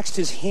relaxed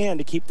his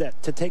hand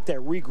to take that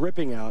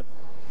re-gripping out,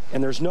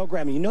 and there's no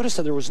grabbing. You notice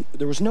that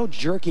there was no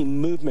jerky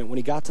movement when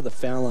he got to the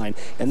foul line,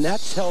 and that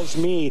tells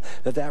me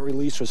that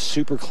release was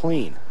super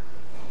clean.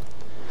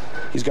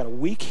 He's got a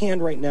weak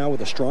hand right now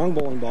with a strong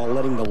bowling ball,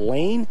 letting the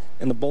lane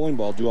and the bowling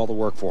ball do all the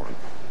work for him.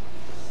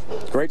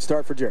 Great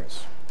start for Jaros.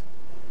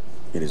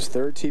 In his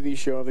 3rd TV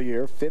show of the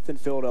year, 5th in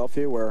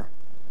Philadelphia, where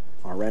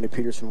our Randy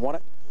Peterson won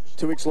it.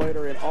 2 weeks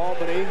later in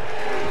Albany,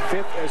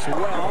 5th as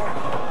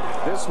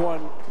well. This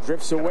one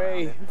drifts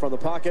away from the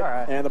pocket,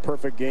 and the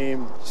perfect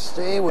game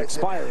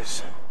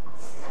expires.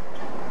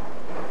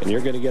 And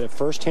you're going to get a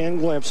first-hand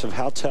glimpse of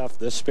how tough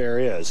this spare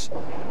is.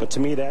 But to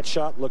me, that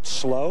shot looked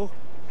slow.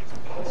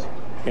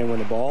 And when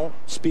the ball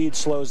speed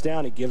slows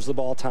down, it gives the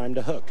ball time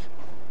to hook.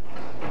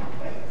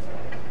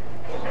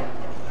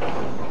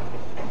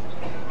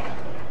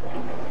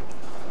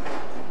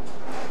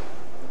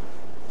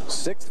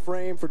 Sixth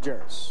frame for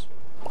Jaros.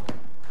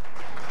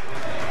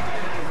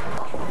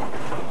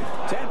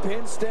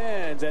 10-pin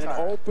stands and an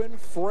open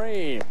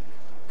frame.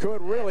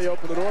 Could really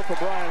open the door for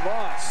Brian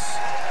Voss,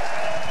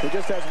 who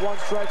just has 1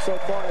 strike so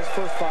far in his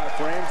first 5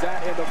 frames.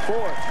 That in the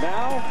 4th.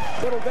 Now,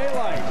 little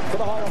daylight for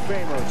the Hall of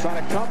Famer,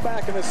 trying to come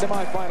back in the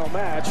semifinal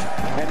match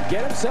and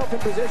get himself in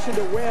position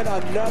to win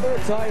another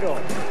title.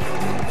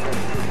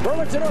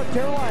 Burlington, North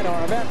Carolina,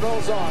 our event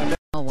rolls on.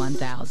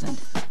 1000.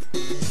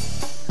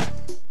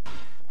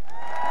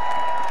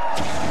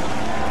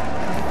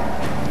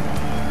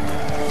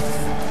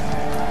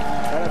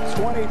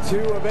 2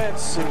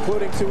 events,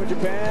 including 2 in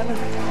Japan.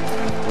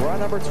 We're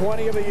on number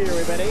 20 of the year.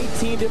 We've had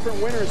 18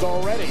 different winners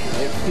already.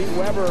 If Pete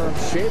Weber,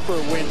 Shafer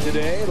win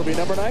today, it'll be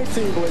number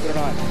 19, believe it or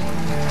not.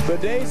 The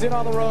days in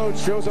on the road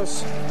shows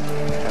us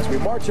as we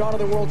march on to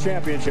the World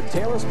Championship.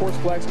 Taylor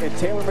Sportsplex in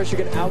Taylor,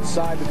 Michigan,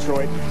 outside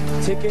Detroit.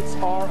 Tickets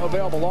are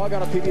available. Log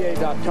on to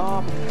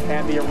PBA.com,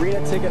 and the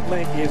arena ticket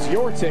link is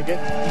your ticket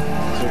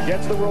to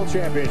get to the World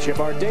Championship.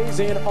 Our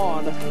days in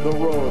on the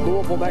road.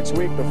 Louisville next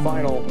week, the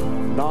final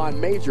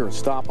non-major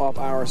stop of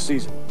our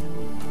season.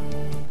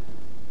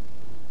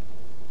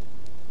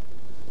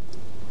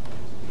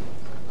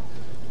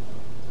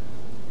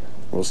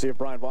 We'll see if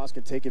Brian Voss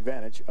can take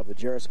advantage of the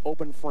Jaros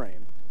open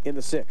frame in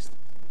the 6th.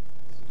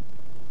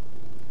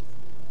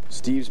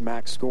 Steve's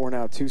max score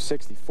now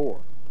 264.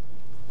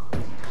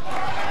 Can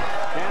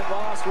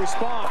Voss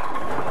respond?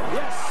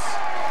 Yes.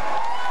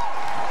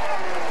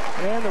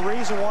 And the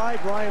reason why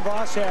Brian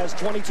Voss has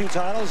 22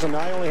 titles and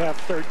I only have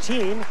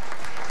 13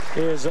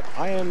 is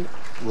I am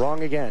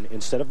wrong again.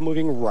 Instead of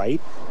moving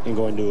right and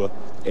going to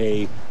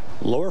a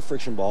lower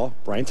friction ball,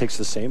 Brian takes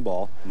the same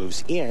ball,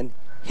 moves in,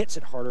 hits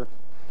it harder,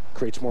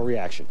 creates more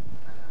reaction.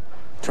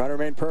 Trying to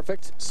remain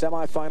perfect.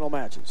 Semi-final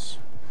matches.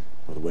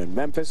 We'll win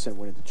Memphis and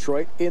win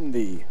Detroit in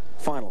the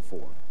Final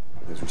Four.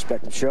 His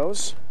respective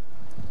shows.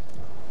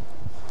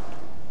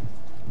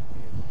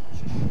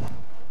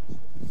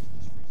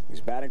 He's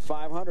batting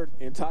 .500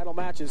 in title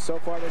matches so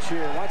far this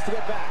year. Wants to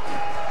get back.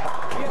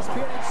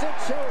 ESPN in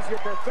 6 shows your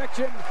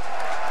perfection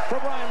for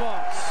Brian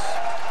Voss.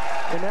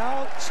 And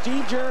now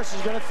Steve Jaros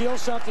is going to feel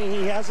something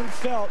he hasn't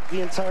felt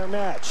the entire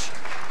match.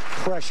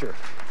 Pressure.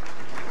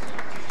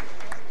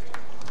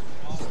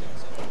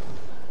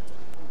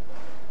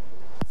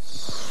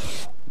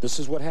 This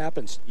is what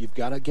happens. You've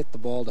got to get the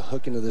ball to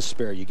hook into this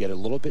spare. You get a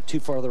little bit too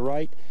far to the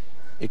right,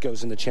 it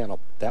goes in the channel.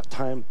 That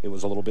time, it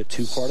was a little bit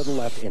too far to the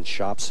left and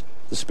chops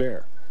the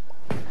spare.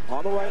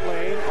 On the right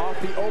lane,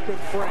 off the open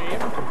frame.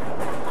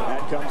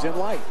 That comes in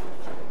light.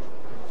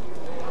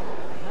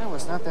 That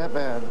was not that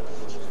bad.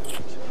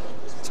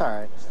 It's all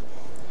right.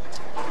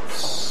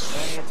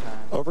 Plenty of time.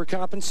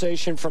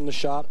 Overcompensation from the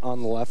shot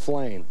on the left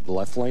lane. The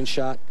left lane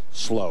shot,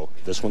 slow.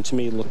 This one, to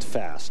me, looked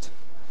fast.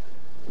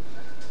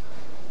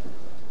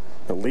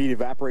 The lead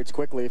evaporates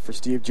quickly for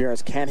Steve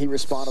Jaros. Can he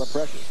respond to the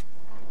pressure?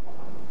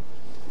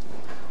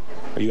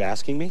 Are you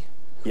asking me?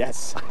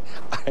 Yes.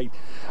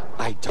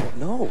 I don't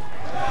know.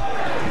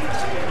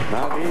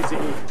 Not easy.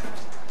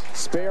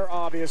 Spare,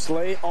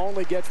 obviously,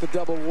 only gets the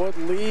double wood,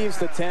 leaves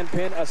the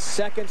 10-pin. A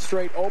second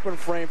straight open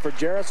frame for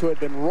Jaros, who had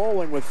been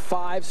rolling with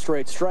 5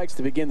 straight strikes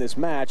to begin this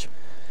match.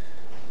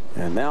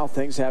 And now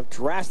things have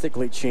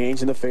drastically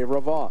changed in the favor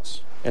of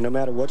Voss. And no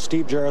matter what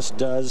Steve Jaros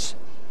does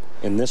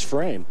in this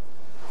frame,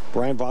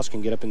 Brian Voss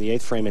can get up in the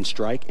 8th frame and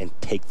strike and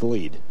take the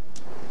lead.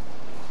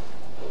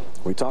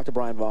 We talked to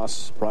Brian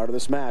Voss prior to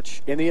this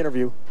match in the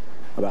interview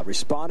about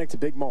responding to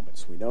big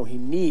moments. We know he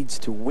needs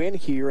to win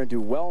here and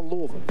do well in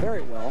Louisville,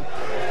 very well,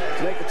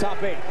 to make the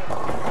top 8.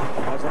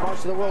 As the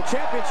march to the World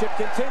Championship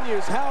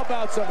continues, how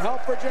about some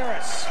help for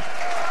Jaros?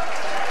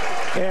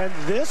 And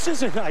this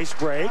is a nice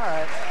break. All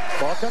right.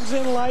 Ball comes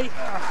in light,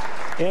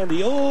 and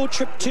the old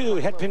trip 2.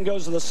 Head pin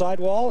goes to the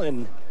sidewall,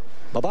 and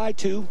bye-bye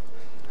 2.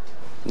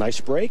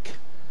 Nice break.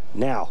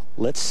 Now,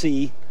 let's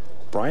see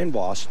Brian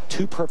Voss,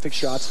 2 perfect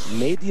shots,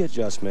 made the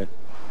adjustment.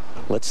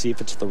 Let's see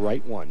if it's the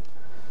right one.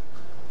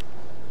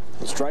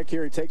 The strike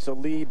here, he takes a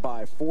lead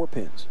by 4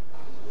 pins.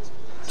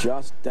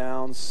 Just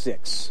down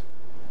 6.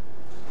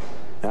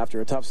 After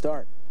a tough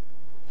start.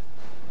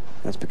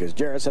 That's because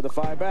Jaros had the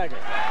 5-bagger.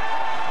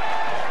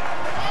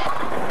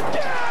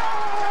 Yeah!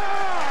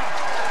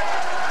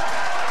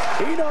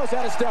 He knows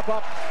how to step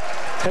up.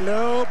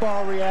 Hello,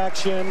 ball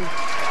reaction.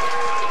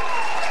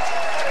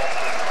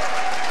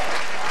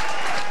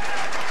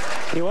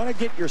 You want to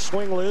get your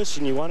swing loose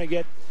and you want to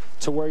get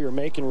to where you're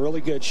making really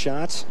good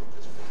shots.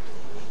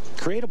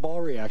 Create a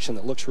ball reaction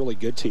that looks really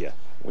good to you.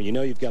 When you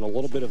know you've got a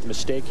little bit of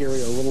mistake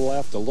area, a little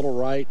left, a little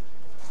right.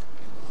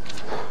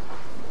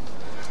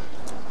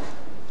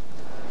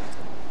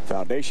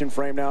 Foundation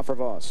frame now for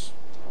Voss.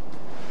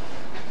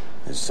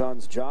 His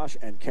sons Josh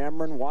and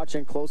Cameron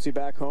watching closely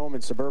back home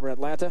in suburban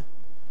Atlanta.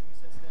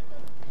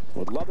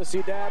 Would love to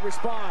see Dad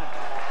respond.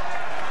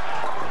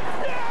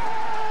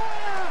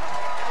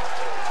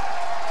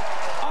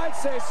 I'd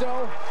say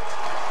so.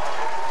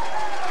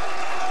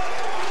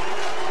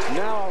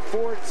 Now a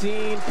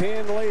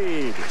 14-pin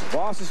lead.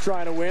 Voss is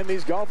trying to win.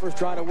 These golfers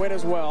trying to win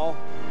as well.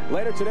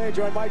 Later today,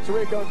 join Mike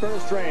Tirico and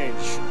Curtis Strange.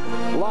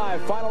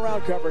 Live final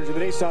round coverage of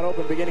the Nissan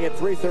Open beginning at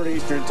 3:30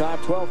 Eastern Time,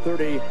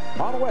 12:30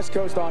 on the West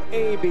Coast on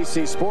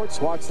ABC Sports.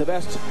 Watch the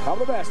best of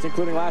the best,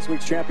 including last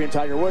week's champion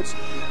Tiger Woods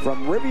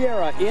from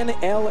Riviera in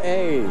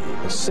L.A.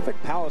 Pacific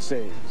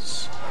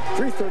Palisades.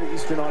 3:30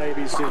 Eastern on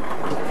ABC.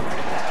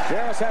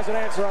 Jaros has an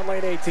answer on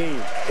lane 18.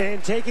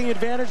 And taking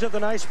advantage of the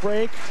nice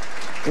break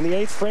in the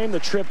 8th frame, the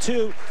trip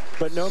 2.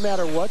 But no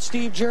matter what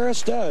Steve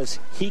Jaros does,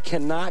 he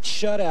cannot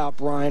shut out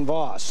Brian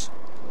Voss.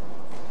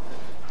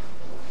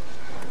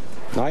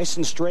 Nice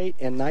and straight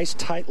and nice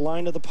tight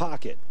line to the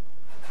pocket.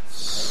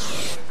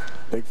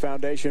 Big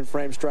foundation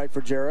frame strike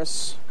for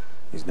Jaros.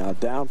 He's now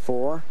down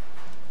 4.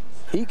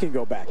 He can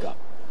go back up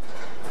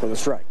for the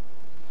strike.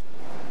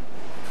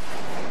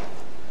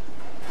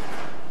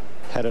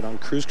 Headed on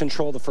cruise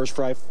control the first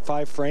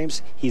 5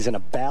 frames. He's in a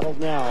battle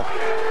now.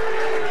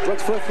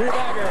 Looks for a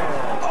 3-bagger.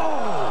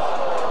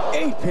 Oh!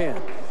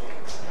 8-pin.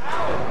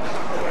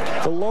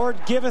 The Lord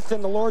giveth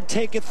and the Lord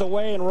taketh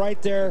away, and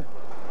right there,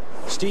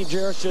 Steve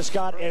Jaros just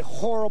got a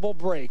horrible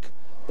break.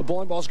 The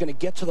bowling ball is going to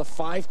get to the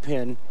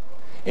 5-pin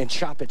and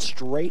chop it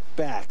straight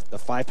back. The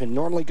 5-pin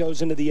normally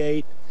goes into the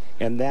 8,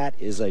 and that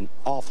is an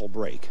awful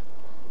break.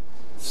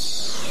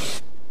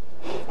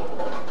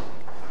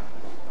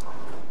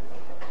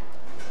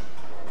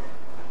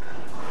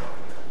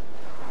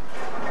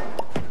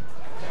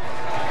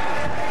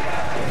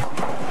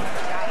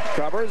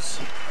 Covers.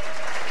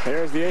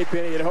 There's the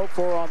 8-pin you'd hope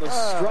for on the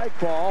strike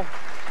ball.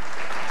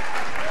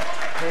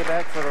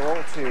 Payback for the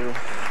roll 2.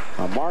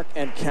 A mark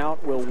and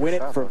count will win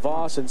it for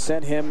Voss and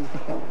send him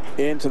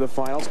into the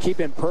finals. Keep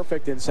him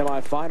perfect in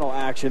semifinal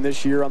action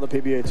this year on the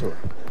PBA Tour.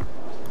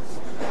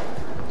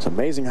 It's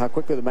amazing how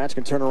quickly the match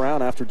can turn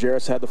around after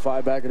Jaros had the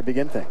 5-bagger to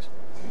begin things.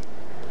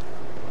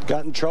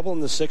 Got in trouble in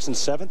the 6th and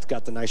 7th.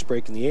 Got the nice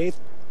break in the 8th.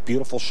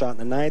 Beautiful shot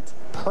in the 9th.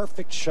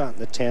 Perfect shot in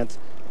the 10th.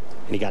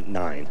 And he got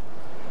 9.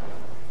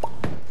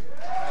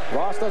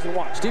 Ross doesn't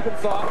watch. Deep in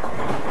thought.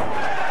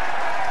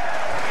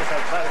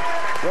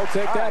 He'll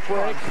take that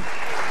break.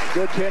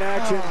 Good pin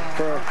action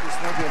for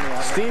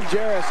Steve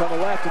Jaros on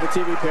the left of the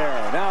TV pair.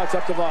 Now it's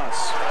up to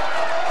Voss.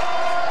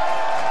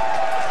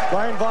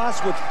 Brian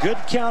Voss with good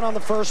count on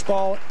the first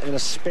ball and a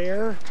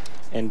spare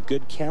and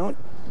good count.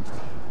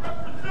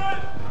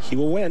 He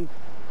will win.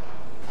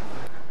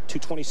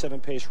 227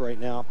 pace right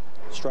now.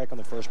 Strike on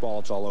the first ball,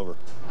 it's all over.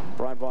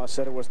 Brian Voss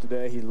said it was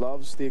today. He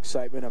loves the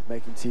excitement of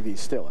making TV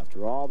still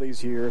after all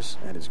these years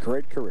and his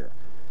great career.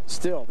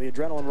 Still, the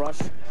adrenaline rush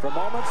for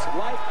moments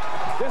like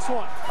this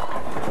one.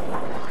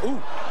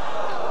 Ooh,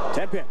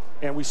 10-pin.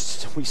 And we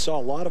saw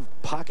a lot of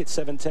pocket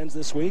 7-10s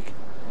this week.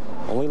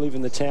 Only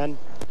leaving the 10.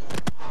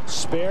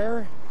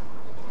 Spare.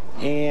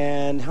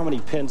 And how many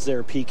pins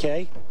there,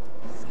 PK?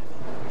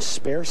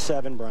 Spare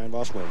 7, Brian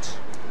Voss wins.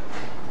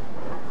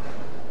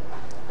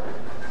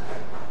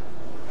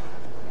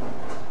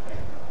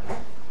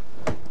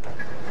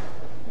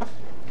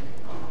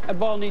 That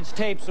ball needs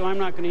tape, so I'm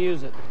not going to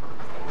use it.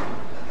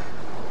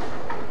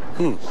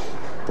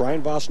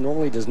 Brian Voss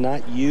normally does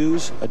not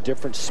use a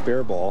different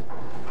spare ball.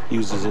 He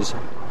uses his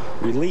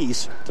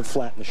release to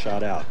flatten the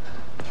shot out.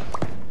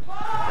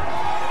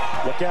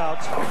 Look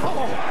out.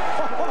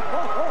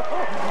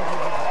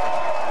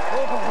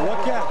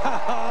 Look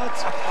out.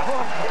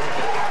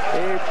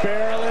 He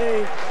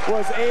barely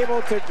was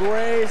able to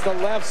graze the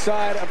left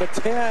side of the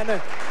 10.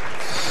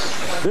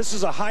 This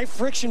is a high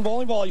friction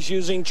bowling ball he's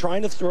using,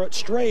 trying to throw it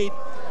straight.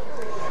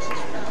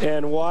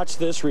 And watch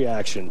this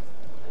reaction.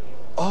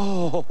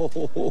 Oh.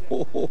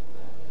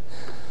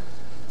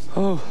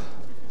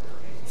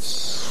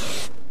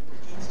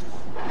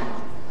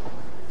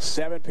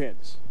 7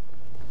 pins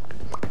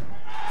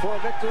for a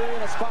victory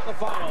and a spot in the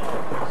finals.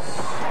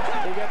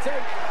 He gets 8.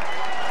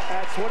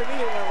 That's what he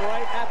needed,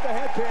 right at the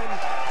head pin.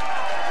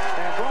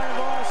 And Brian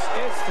Voss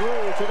is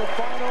through to the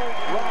final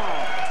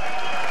round.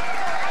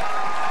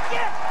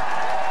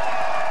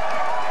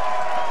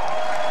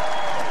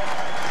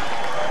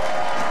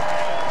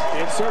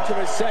 In search of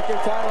his second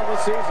title of the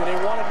season, he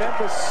won in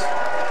Memphis,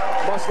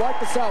 much like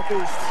the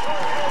Southeast.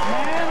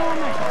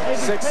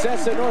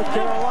 Success in North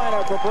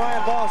Carolina for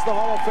Brian Voss, the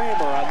Hall of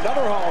Famer.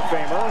 Another Hall of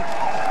Famer,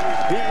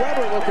 Pete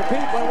Weber, will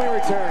compete when we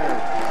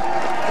return.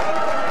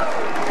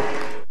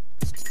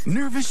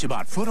 Nervous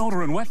about foot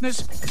odor and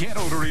wetness? Get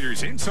Odor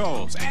Eaters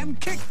insoles and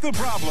kick the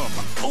problem.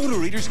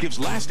 Odor Eaters gives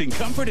lasting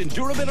comfort and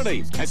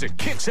durability as it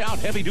kicks out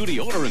heavy-duty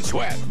odor and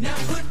sweat. Now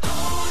put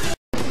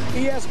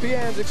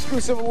ESPN's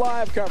exclusive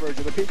live coverage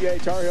of the PBA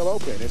Tar Heel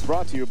Open is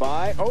brought to you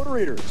by Odor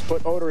Eaters.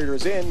 Put Odor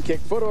Eaters in, kick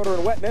foot odor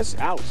and wetness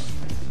out.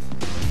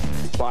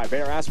 By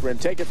Bayer Aspirin,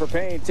 take it for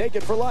pain, take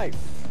it for life.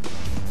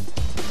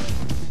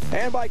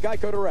 And by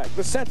Geico Direct,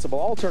 the sensible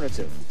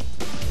alternative.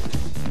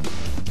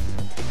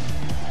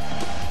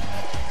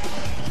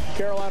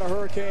 Carolina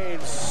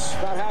Hurricanes,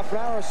 about half an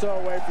hour or so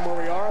away from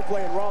where we are,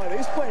 playing Raleigh. They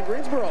used to play in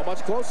Greensboro,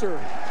 much closer.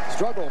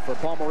 Struggle for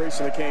Paul Maurice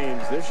and the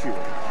Canes this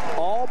year.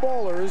 All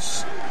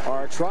bowlers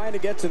are trying to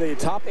get to the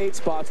top 8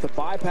 spots to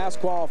bypass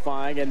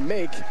qualifying and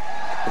make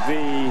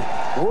the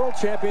World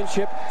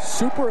Championship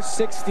Super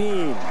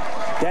 16.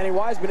 Danny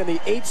Wiseman in the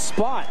 8th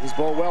spot. He's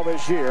bowled well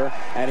this year,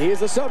 and he is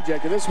the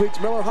subject of this week's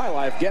Miller High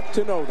Life. Get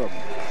to know them.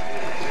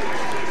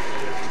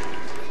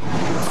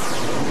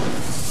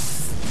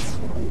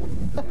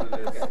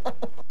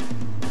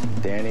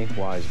 Danny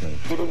Wiseman.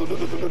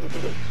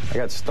 I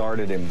got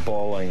started in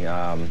bowling.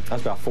 I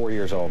was about 4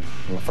 years old.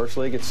 In my first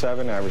league at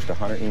 7, I averaged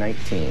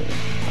 119.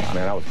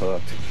 Man, I was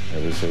hooked.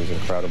 It was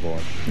incredible.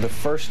 The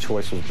first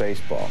choice was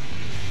baseball.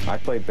 I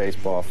played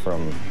baseball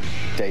from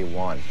day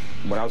one.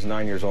 When I was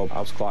 9 years old, I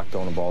was clocked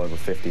on a ball over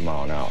 50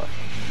 miles an hour.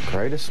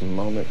 Greatest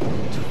moment on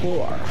the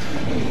tour.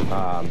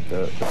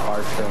 The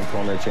Firestone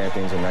Tournament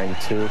Champions in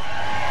 '92.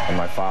 And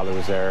my father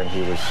was there, and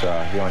he only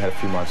had a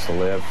few months to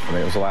live. I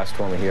mean, it was the last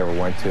tournament he ever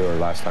went to, or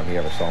last time he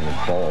ever saw me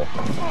bowl.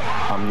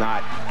 I'm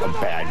not a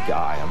bad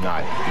guy. I'm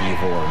not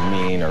evil or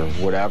mean or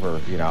whatever,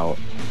 you know.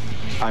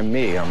 I'm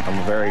me. I'm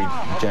a very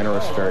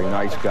generous, very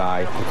nice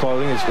guy. The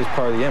clothing is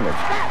part of the image.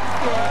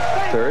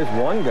 There is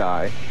one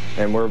guy,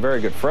 and we're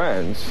very good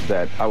friends,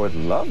 that I would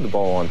love to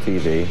bowl on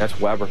TV. That's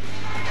Weber.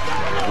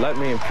 Let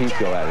me and Pete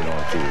go at it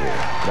on TV.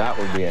 That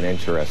would be an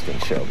interesting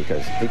show,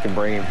 because he can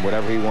bring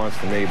whatever he wants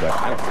to me, but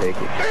I don't take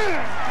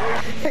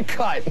it.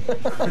 Cut.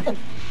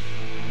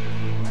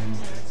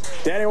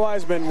 Danny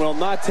Wiseman will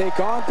not take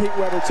on Pete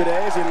Weber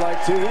today as he'd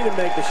like to. He didn't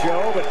make the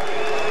show, but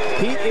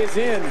Pete is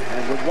in.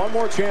 And with one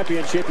more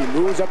championship, he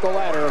moves up the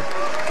ladder.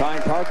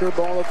 Tying Parker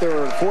Ball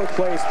III, 4th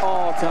place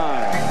all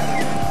time.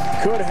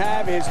 Could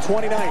have his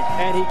 29th,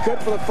 and he could,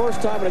 for the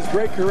first time in his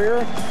great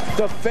career,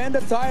 defend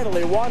a title.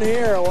 He won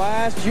here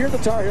last year at the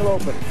Tar Heel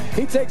Open.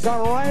 He takes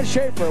on Ryan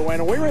Shafer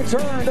when we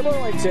return to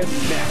Burlington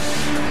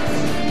next.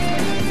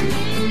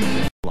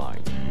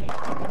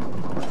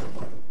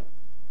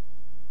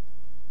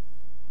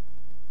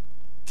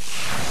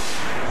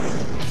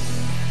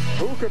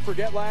 Who could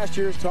forget last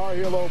year's Tar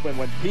Heel Open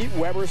when Pete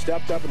Weber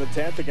stepped up in the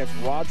 10th against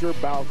Roger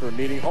Bowker,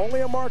 needing only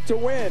a mark to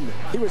win.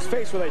 He was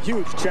faced with a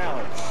huge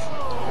challenge.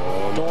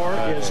 Door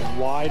is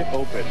wide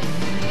open.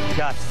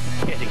 Got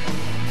kidding.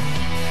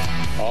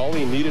 All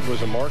he needed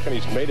was a mark, and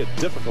he's made it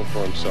difficult for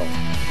himself.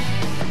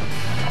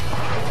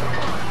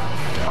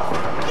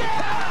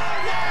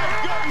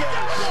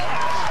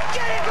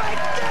 Get it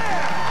right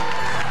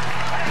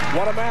there!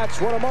 What a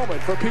match, what a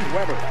moment for Pete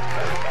Weber.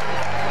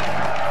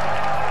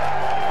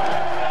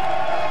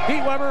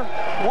 Pete Weber,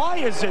 why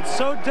is it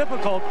so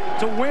difficult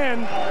to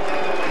win,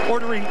 or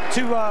to win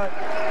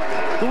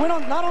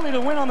on, not only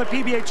to win on the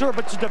PBA Tour,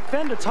 but to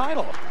defend a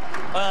title?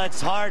 Well,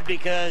 it's hard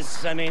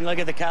because, I mean, look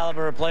at the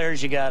caliber of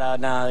players you got out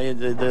now.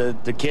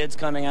 The kids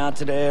coming out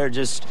today are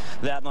just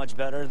that much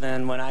better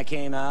than when I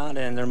came out,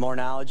 and they're more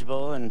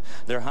knowledgeable, and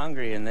they're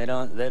hungry, and they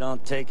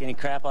don't take any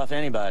crap off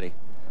anybody.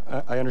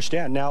 I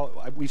understand. Now,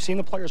 we've seen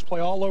the players play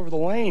all over the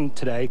lane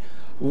today.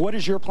 What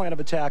is your plan of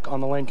attack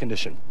on the lane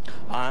condition?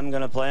 I'm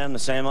going to play them the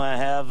same way I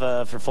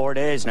have for 4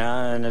 days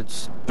now, and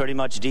it's pretty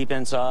much deep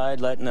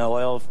inside, letting the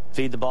oil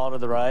feed the ball to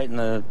the right, and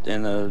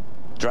the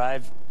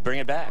drive bring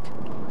it back.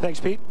 Thanks,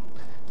 Pete.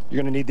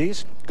 You're going to need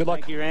these. Good luck.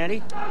 Thank you,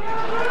 Randy.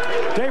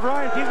 Dave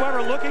Ryan, Pete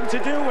Weber looking to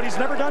do what he's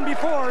never done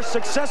before,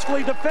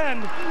 successfully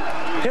defend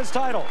his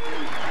title.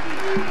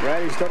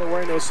 Randy started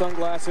wearing those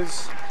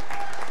sunglasses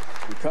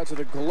because of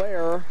the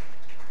glare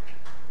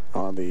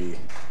on the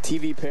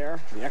TV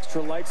pair, the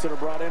extra lights that are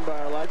brought in by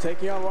our light.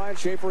 Taking on Ryan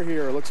Shafer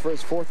here, looks for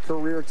his 4th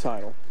career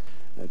title.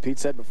 And Pete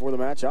said before the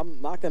match,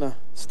 I'm not going to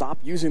stop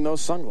using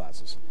those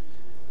sunglasses.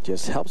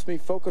 Just helps me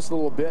focus a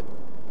little bit.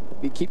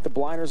 We keep the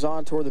blinders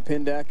on toward the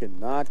pin deck and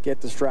not get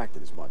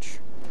distracted as much.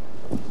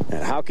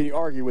 And how can you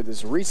argue with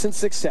his recent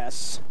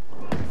success?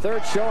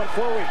 3rd show in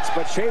 4 weeks,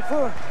 but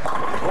Shafer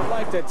would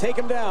like to take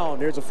him down.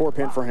 Here's a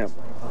 4-pin for him.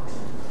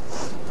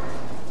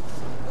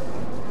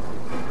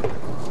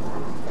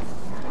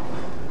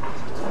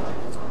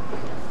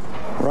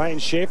 Ryan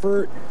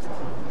Shafer,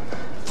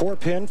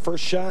 4-pin,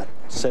 first shot,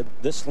 said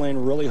this lane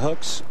really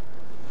hooks.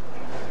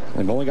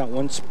 They've only got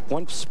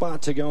one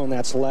spot to go, and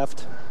that's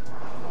left.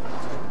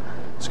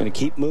 He's going to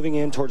keep moving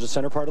in towards the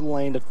center part of the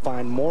lane to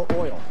find more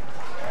oil.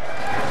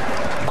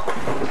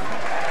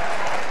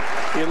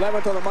 The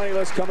 11th on the money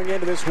list coming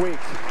into this week.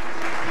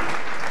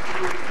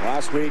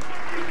 Last week,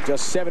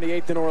 just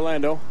 78th in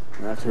Orlando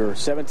after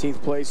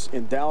 17th place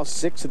in Dallas,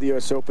 6th of the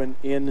U.S. Open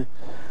in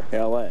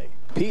L.A.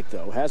 Pete,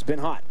 though, has been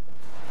hot.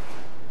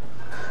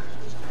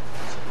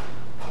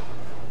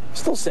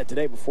 Still said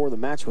today before the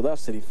match with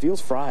us that he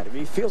feels fried. I mean,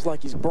 he feels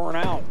like he's burnt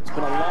out. It's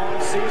been a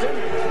long season.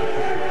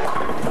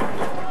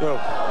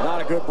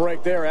 Not a good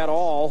break there at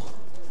all.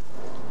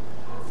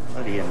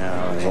 What do you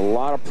know? There's a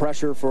lot of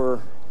pressure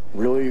for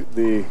really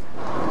the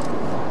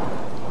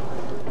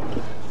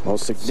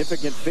most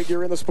significant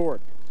figure in the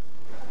sport.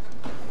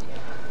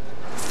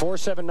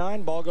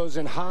 4-7-9, ball goes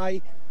in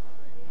high.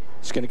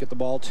 He's going to get the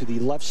ball to the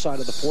left side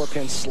of the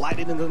 4-pin, slide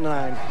it into the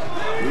 9.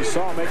 We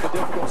saw him make the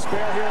difficult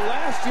spare here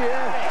last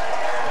year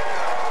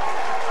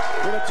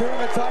with a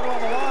tournament title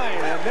on the line,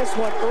 and this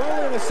one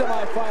early in the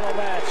semifinal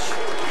match.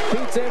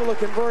 Pete's able to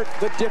convert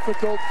the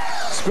difficult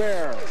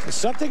spare.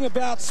 Something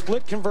about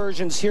split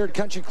conversions here at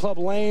Country Club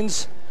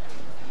Lanes.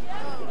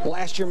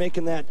 Last year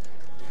making that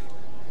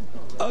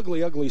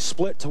ugly, ugly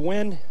split to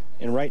win,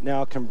 and right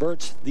now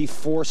converts the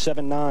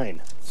 4-7-9.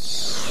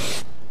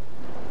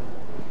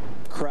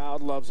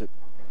 Crowd loves it.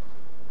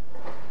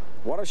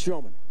 What a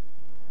showman.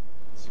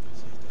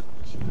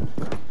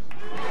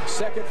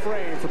 Second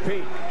frame for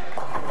Pete.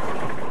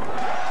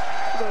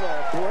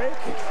 Little break.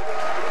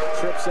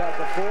 Trips out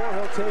the 4.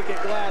 He'll take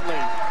it gladly.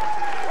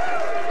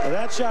 Well,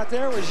 that shot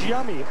there was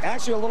yummy.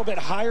 Actually a little bit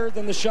higher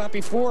than the shot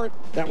before it.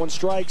 That one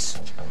strikes.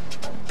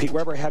 Pete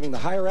Weber having the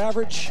higher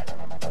average.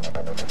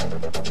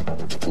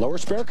 Lower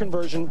spare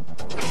conversion.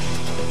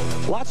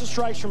 Lots of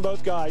strikes from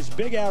both guys.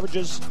 Big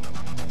averages.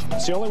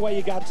 It's the only way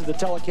you got to the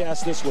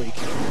telecast this week.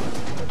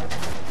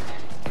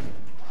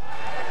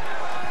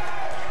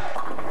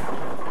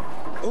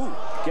 Ooh,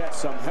 get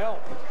some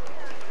help.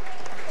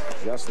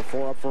 Just the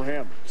 4 up for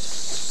him.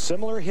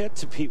 Similar hit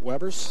to Pete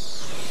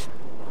Weber's.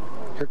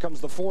 Here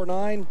comes the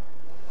 4-9.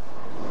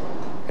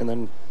 And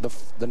then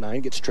the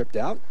 9 gets tripped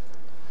out.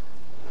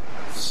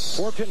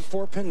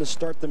 4-pin to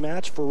start the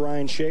match for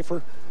Ryan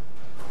Shafer.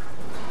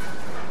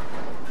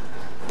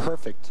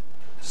 Perfect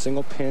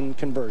single pin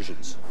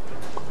conversions.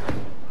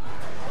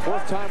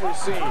 4th time we've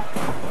seen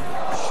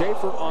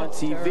Shafer on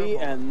TV, terrible.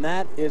 And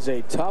that is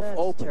a tough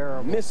open.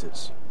 Terrible.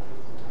 Misses.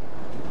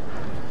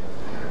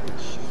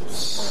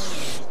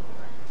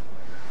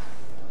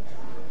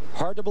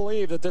 Hard to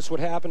believe that this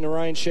would happen to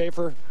Ryan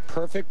Shafer.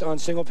 Perfect on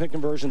single pin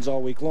conversions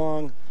all week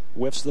long.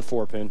 Whiffs the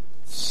 4-pin.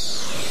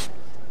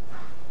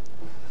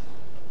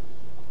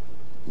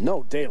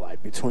 No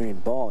daylight between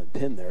ball and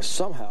pin there.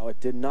 Somehow it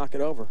did knock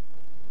it over.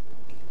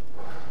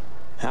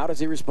 How does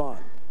he respond?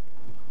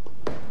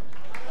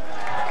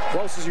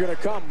 Close as you're going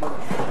to come.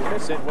 You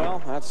miss it.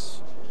 Well,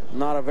 that's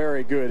not a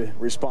very good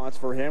response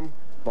for him.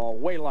 Ball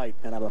way light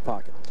and out of the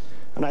pocket.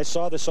 And I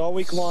saw this all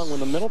week long. When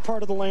the middle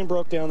part of the lane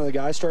broke down and the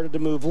guy started to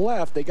move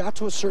left, they got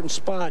to a certain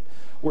spot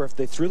where if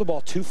they threw the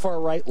ball too far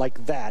right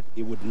like that,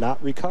 it would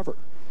not recover.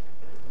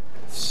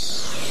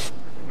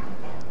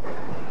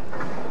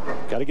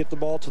 Got to get the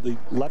ball to the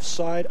left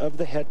side of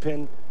the head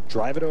pin,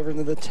 drive it over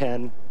into the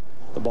 10.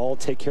 The ball will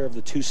take care of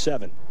the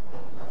 2-7.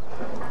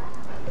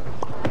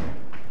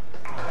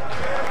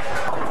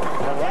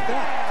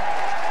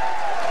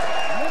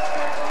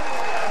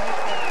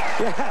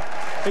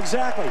 Yeah,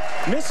 exactly.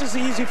 Misses the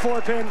easy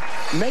 4-pin,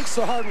 makes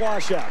the hard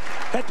washout.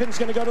 Head pin's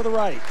going to go to the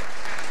right.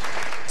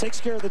 Takes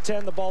care of the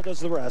 10, the ball does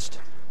the rest.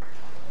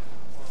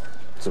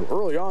 So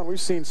early on, we've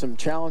seen some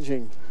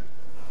challenging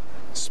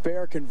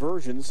spare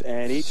conversions,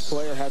 and each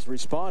player has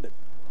responded.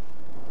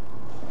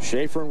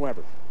 Shafer and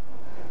Weber.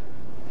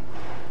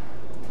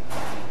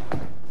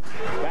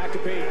 Back to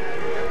Pete.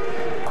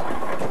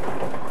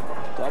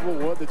 Double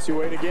wood, the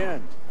 2-8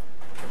 again.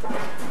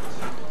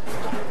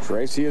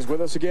 Tracy is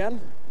with us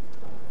again.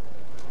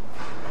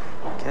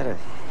 Gotta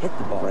hit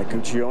the ball. Right,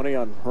 Cuccione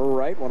on her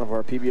right, one of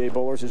our PBA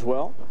bowlers as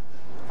well.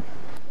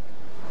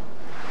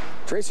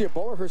 Tracy, a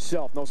bowler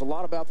herself, knows a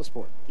lot about the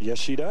sport. Yes,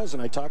 she does.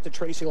 And I talked to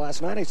Tracy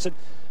last night.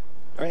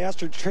 I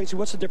asked her, Tracy,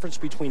 what's the difference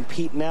between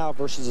Pete now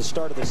versus the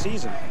start of the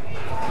season?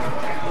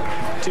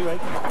 2-8.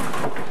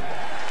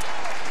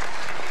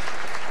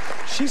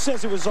 She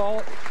says it was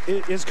all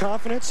his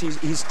confidence.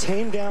 He's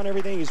tamed down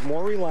everything. He's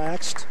more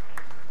relaxed.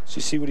 So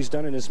you see what he's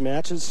done in his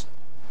matches.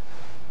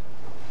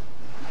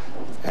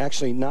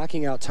 Actually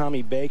knocking out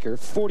Tommy Baker,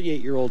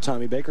 48-year-old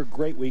Tommy Baker.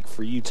 Great week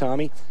for you,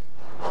 Tommy,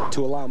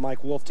 to allow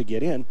Mike Wolfe to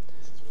get in.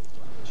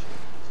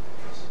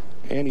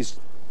 And he's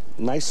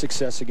nice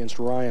success against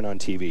Ryan on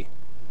TV.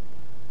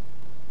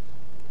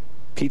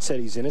 Pete said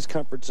he's in his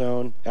comfort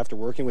zone after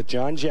working with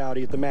John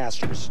Jowdy at the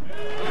Masters.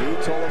 He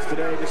told us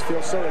today he just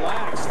feels so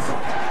relaxed.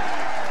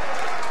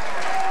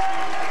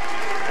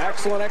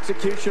 Excellent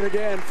execution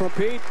again from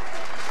Pete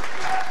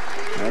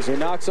as he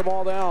knocks them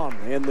all down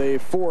in the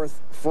 4th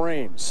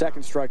frame,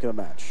 2nd strike of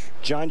the match.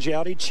 John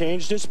Jowdy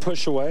changed his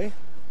push away.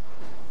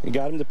 He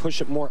got him to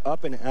push it more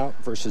up and out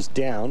versus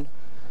down,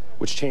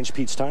 which changed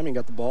Pete's timing,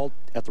 got the ball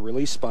at the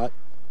release spot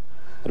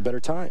at a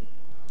better time.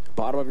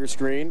 Bottom of your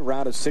screen,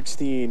 round of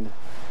 16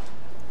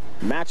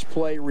 match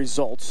play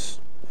results.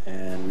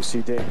 And we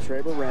see Dave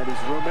Schraber, Randy's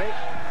roommate,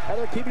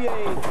 other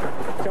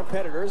PBA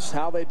competitors,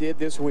 how they did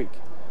this week.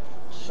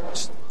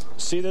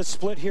 See this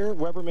split here?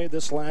 Weber made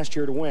this last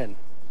year to win.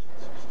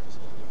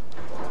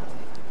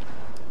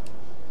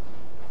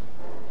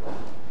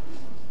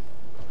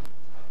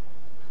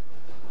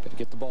 Got to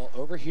get the ball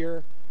over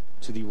here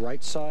to the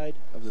right side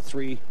of the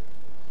 3,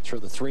 throw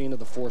the 3 into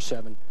the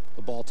 4-7.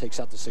 The ball takes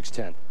out the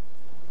 6-10.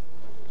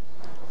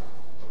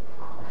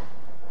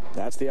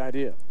 That's the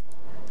idea.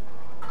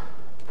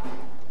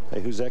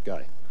 Hey, who's that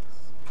guy?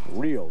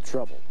 Real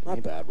trouble.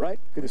 Not bad, right?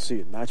 Good to see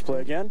you. Match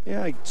play again?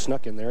 Yeah, I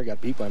snuck in there. Got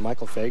beat by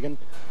Michael Fagan,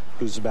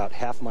 who's about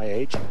half my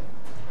age.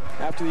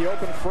 After the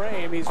open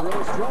frame, he's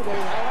really struggling.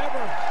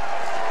 However,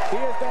 he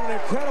has done an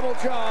incredible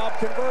job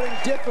converting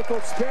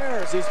difficult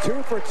spares. He's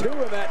 2 for 2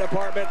 in that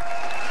department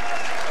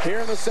here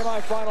in the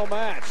semifinal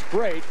match.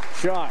 Great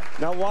shot.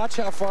 Now watch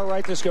how far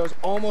right this goes.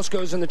 Almost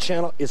goes in the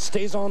channel. It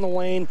stays on the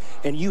lane,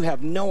 and you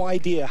have no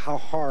idea how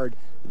hard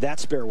that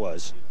spare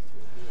was.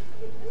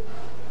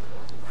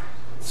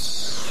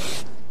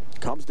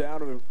 Comes down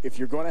to, if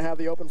you're going to have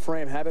the open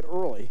frame, have it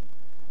early.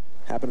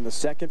 Happened in the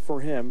 2nd for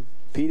him.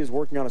 Pete is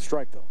working on a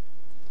strike, though,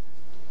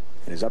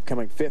 in his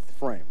upcoming 5th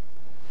frame.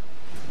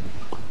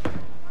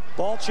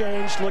 Ball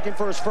changed, looking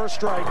for his first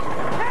strike.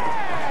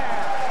 Yeah!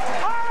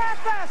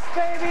 RFS,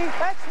 baby!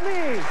 That's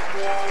me!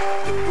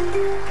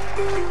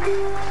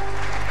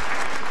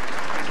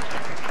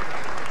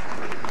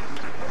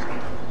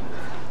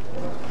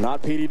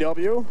 Not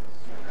PDW,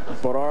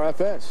 but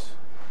RFS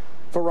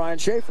for Ryan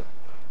Shafer.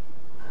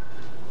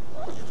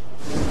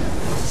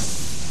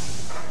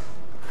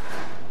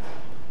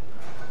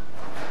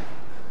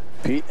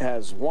 Pete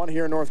has won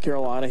here in North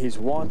Carolina. He's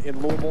won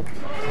in Louisville.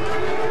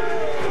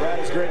 Throughout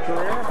his great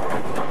career.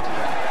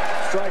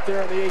 Strike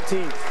there on the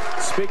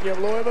 18th. Speaking of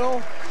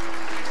Louisville,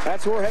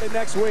 that's where we're headed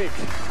next week.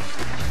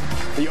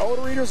 The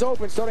Odor Eaters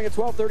Open starting at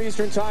 12:30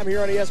 Eastern Time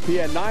here on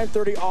ESPN.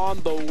 9:30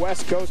 on the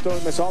West Coast.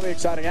 Don't miss all the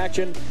exciting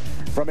action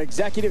from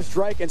Executive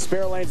Strike and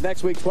Spare Lanes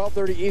next week,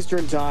 12:30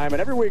 Eastern Time.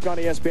 And every week on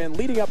ESPN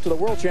leading up to the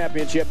World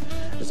Championship.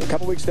 Just a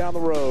couple weeks down the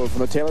road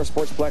from the Taylor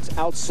Sportsplex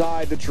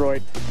outside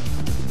Detroit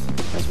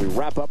as we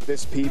wrap up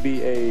this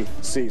PBA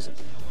season.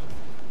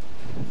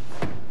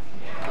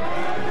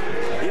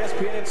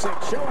 ESPN in sync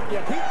showing you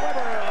Pete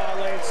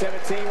Weber, lane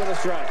 17 with a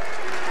strike.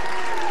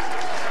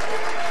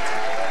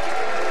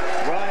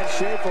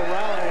 Shafer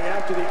rallying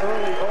after the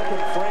early open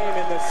frame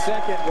in the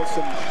second with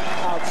some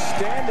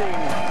outstanding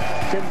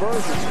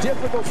conversions.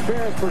 Difficult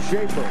spares for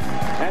Shafer.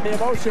 And the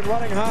emotion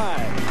running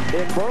high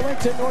in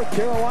Burlington, North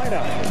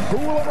Carolina. Who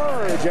will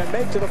emerge and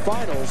make to the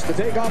finals to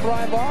take on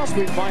Brian Voss?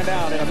 We'll find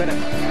out in a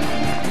minute.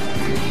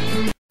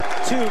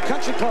 To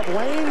Country Club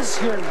Lanes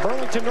here in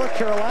Burlington, North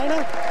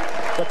Carolina.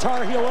 The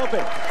Tar Heel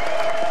Open.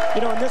 You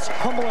know, in this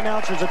humble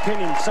announcer's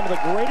opinion, some of the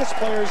greatest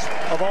players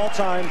of all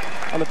time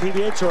on the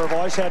PBA Tour have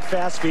always had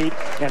fast feet,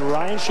 and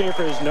Ryan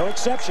Shafer is no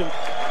exception,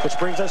 which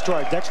brings us to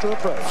our Dexter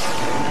approach.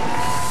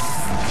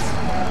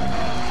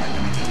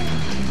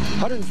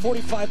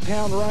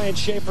 145-pound Ryan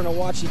Shafer. Now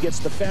watch, he gets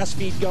the fast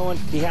feet going.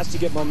 He has to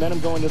get momentum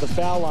going to the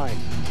foul line.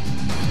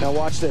 Now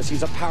watch this.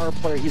 He's a power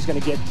player. He's going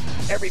to get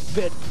every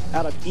bit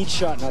out of each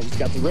shot. Now he's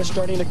got the wrist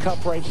starting to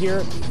cup right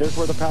here. There's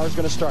where the power is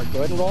going to start. Go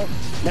ahead and roll.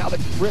 Now the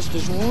wrist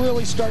is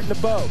really starting to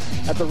bow.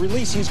 At the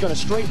release, he's going to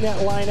straighten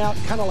that line out,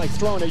 kind of like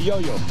throwing a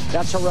yo-yo.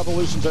 That's how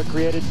revolutions are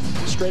created.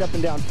 Straight up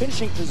and down.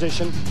 Finishing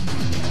position,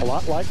 a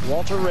lot like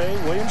Walter Ray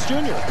Williams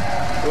Jr.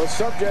 The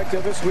subject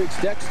of this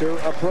week's Dexter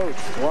approach,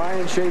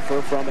 Ryan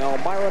Shafer from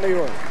Elmira, New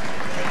York.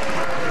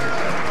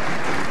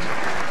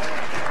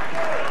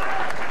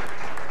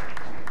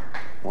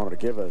 Wanted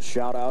to give a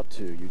shout out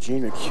to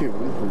Eugene McCune,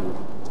 who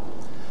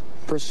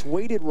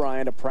persuaded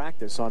Ryan to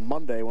practice on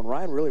Monday when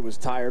Ryan really was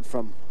tired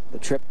from the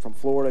trip from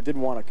Florida,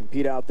 didn't want to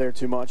compete out there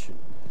too much.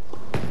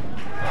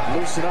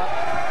 Loosen up,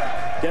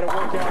 get a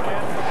workout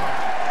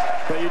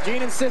in. But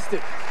Eugene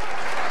insisted.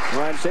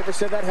 Ryan Shafer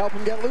said that helped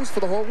him get loose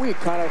for the whole week.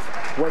 Kind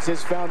of was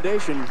his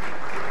foundation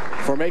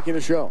for making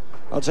the show.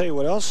 I'll tell you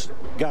what else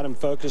got him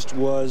focused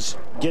was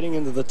getting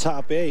into the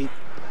top 8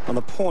 on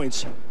the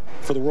points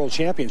for the World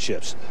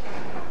Championships.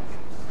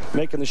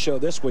 Making the show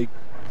this week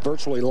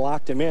virtually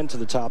locked him into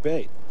the top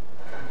 8.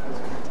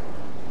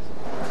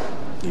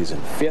 He's in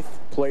 5th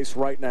place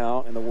right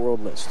now in the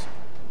world list.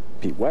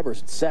 Pete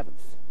Weber's at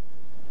 7th.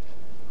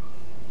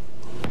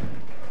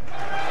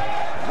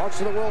 March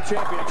to the World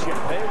Championship.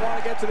 They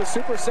want to get to the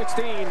Super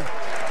 16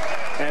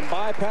 and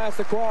bypass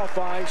the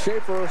qualifying.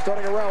 Shafer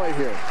starting a rally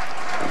here.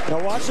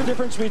 Now watch the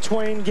difference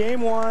between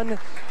game 1,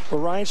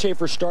 where Ryan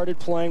Shafer started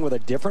playing with a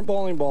different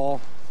bowling ball.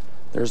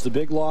 There's the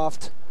big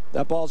loft.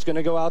 That ball's going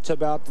to go out to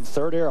about the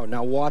 3rd arrow.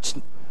 Now watch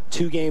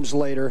 2 games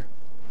later.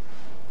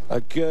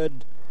 A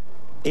good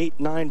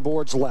 8-9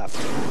 boards left.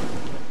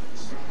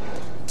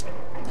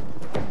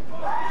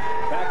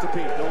 Back to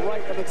Pete, the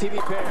right of the TV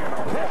pair.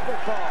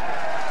 Perfect ball.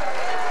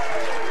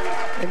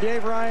 And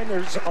Dave Ryan,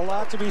 there's a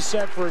lot to be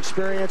said for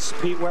experience.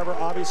 Pete Weber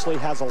obviously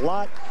has a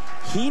lot.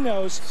 He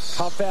knows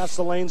how fast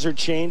the lanes are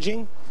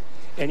changing.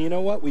 And you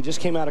know what? We just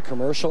came out of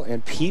commercial,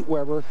 and Pete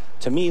Weber,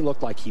 to me,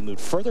 looked like he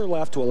moved further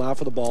left to allow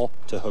for the ball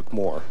to hook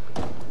more.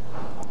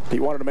 Pete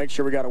wanted to make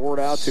sure we got a word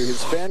out to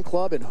his fan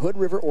club in Hood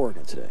River,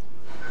 Oregon today.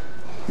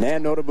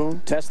 Nan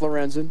Notaboom, Tess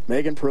Lorenzen,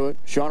 Megan Pruitt,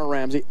 Shauna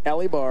Ramsey,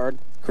 Ellie Bard,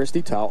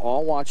 Christy Towle,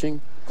 all watching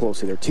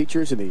closely. They're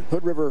teachers in the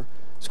Hood River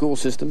school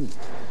system.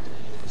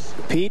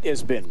 Pete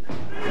has been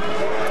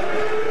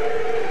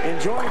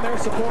enjoying their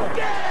support.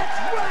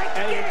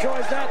 And he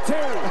enjoys that,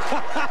 too.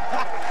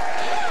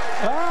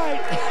 All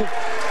right.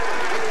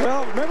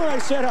 Well, remember I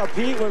said how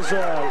Pete was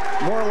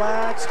more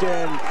relaxed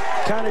and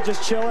kind of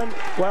just chilling?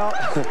 Well,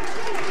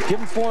 give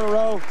him 4 in a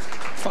row,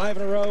 5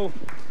 in a row,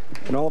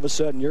 and all of a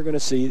sudden you're going to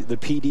see the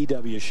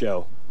PDW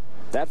show.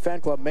 That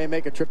fan club may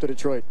make a trip to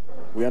Detroit.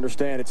 We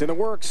understand. It's in the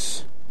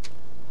works.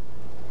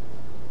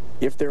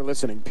 If they're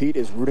listening, Pete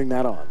is rooting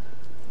that on.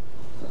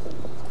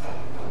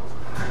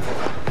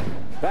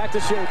 Back to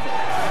Shafer.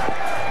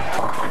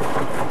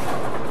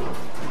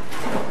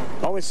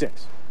 Only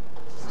 6.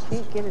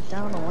 Can't get it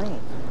down the lane.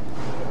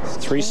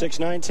 3, 6,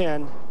 9,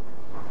 10.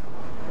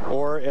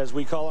 Or, as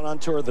we call it on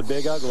tour, the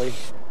Big Ugly.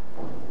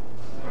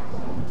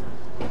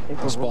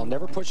 This ball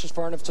never pushes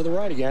far enough to the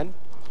right again.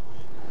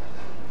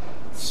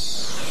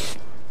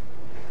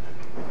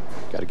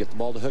 Got to get the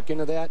ball to hook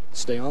into that,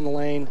 stay on the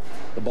lane.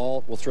 The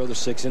ball will throw the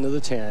 6 into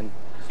the 10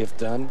 if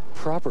done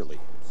properly.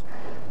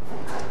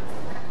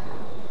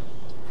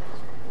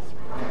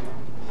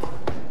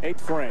 8th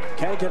frame.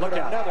 Can he get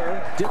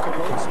another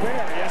difficult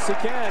spare? Yes, he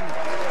can.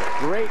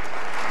 Great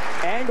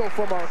angle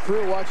from our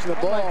crew watching the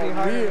ball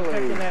really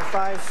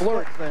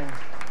flirt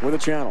with the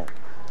channel.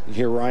 You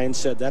hear Ryan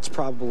said that's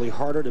probably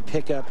harder to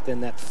pick up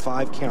than that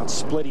 5-count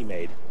split he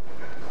made.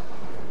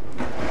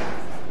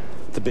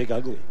 The big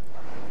ugly.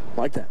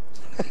 Like that.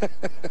 Have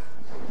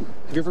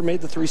you ever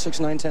made the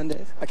 3-6-9-10,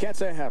 Dave? I can't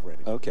say I have,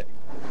 Randy. Okay.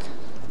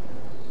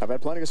 I've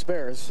had plenty of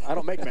spares. I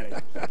don't make many.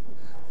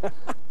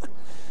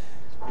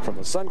 From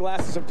the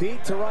sunglasses of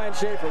Pete to Ryan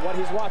Shafer, what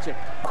he's watching.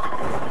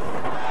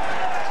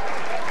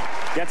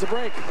 Gets a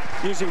break.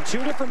 Using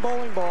 2 different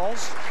bowling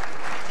balls.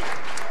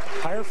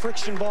 Higher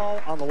friction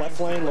ball on the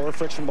left lane, lower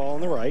friction ball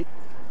on the right.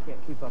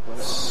 Can't keep up with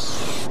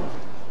it.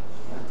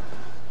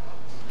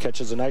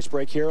 Catches a nice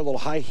break here, a little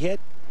high hit.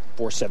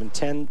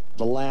 4-7-10,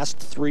 the last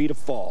 3 to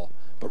fall.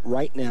 But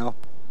right now,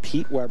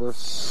 Pete Weber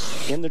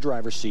in the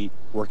driver's seat,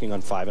 working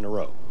on 5 in a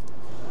row.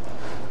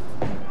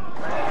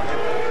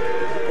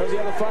 Goes the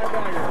other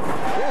 5-bagger.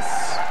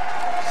 Yes,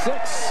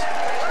 6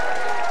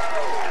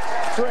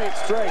 straight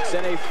strikes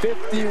and a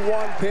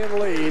 51-pin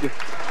lead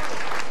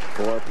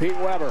for Pete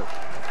Weber.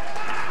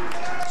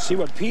 See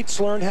what Pete's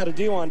learned how to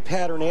do on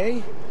pattern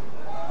A.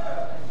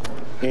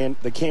 And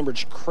the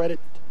Cambridge Credit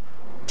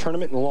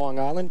Tournament in Long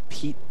Island,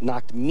 Pete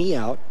knocked me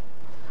out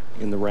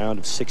in the round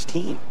of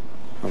 16.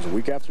 That was a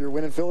week after your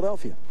win in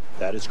Philadelphia.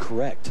 That is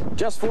correct.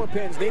 Just 4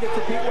 pins needed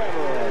for Pete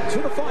Weber to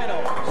the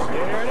finals.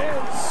 Here it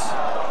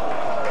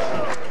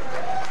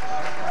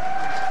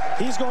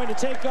is. He's going to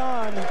take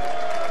on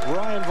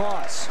Ryan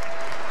Voss.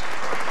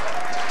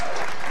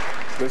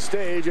 The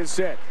stage is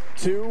set.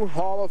 2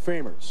 Hall of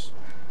Famers.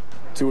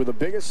 2 of the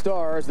biggest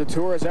stars the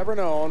tour has ever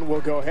known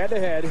will go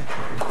head-to-head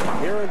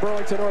here in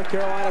Burlington, North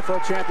Carolina for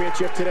a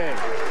championship today.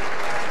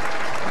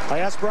 I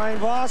asked Brian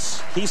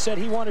Voss. He said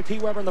he wanted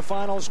Pete Weber in the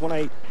finals. When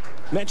I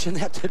mentioned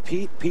that to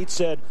Pete, Pete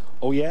said,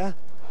 "Oh, yeah?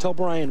 Tell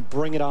Brian,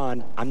 bring it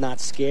on. I'm not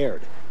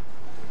scared."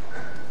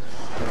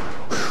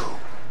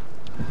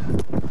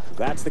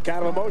 That's the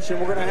kind of emotion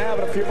we're going to have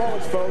in a few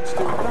moments, folks.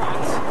 Do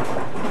not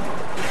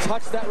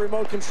touch that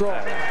remote control.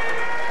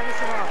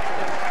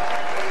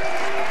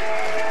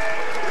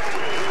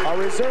 I'll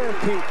reserve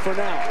Pete for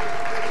now.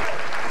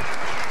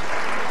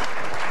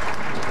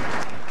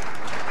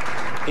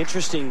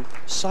 Interesting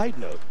side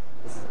note.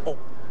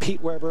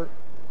 Pete Weber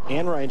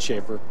and Ryan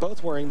Shafer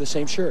both wearing the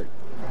same shirt.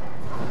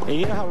 And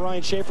you know how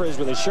Ryan Shafer is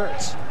with his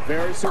shirts.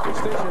 Very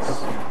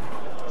superstitious.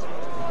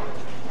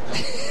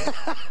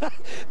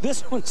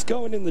 This one's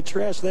going in the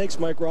trash. Thanks,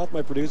 Mike Roth,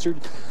 my producer.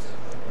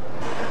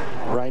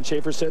 Ryan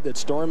Shafer said that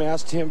Storm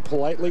asked him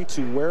politely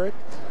to wear it,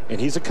 and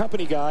he's a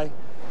company guy.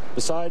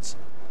 Besides,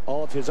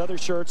 all of his other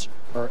shirts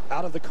are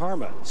out of the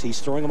karma, so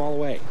he's throwing them all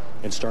away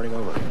and starting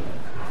over.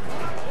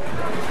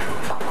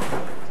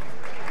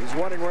 He's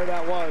wondering where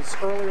that was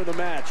earlier in the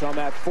match on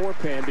that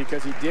 4-pin,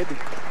 because he did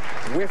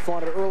whiff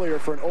on it earlier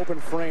for an open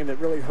frame that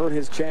really hurt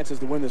his chances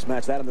to win this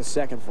match, that in the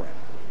 2nd frame.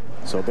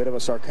 So a bit of a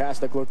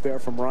sarcastic look there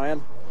from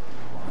Ryan.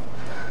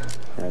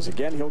 As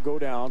again, he'll go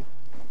down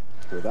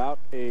without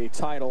a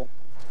title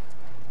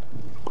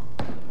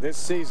this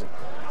season.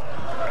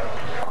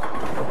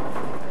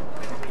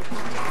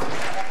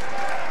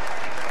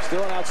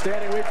 Still an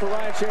outstanding week for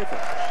Ryan Shafer.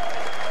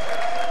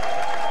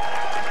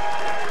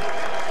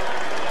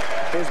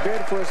 His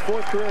bid for his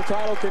 4th career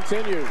title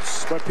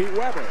continues, but Pete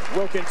Weber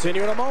will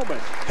continue in a moment.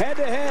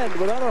 Head-to-head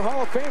with other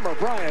Hall of Famer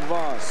Brian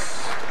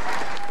Voss.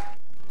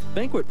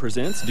 Banquet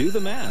presents Do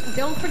the Math.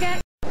 Don't forget.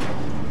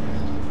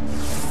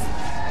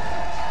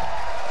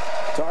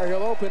 Tar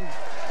Heel Open,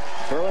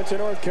 Burlington,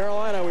 North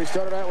Carolina. We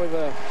started out with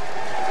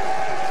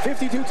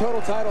 52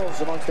 total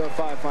titles amongst our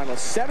 5 finalists.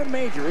 7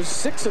 majors,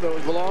 6 of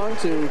those belong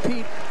to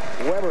Pete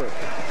Weber.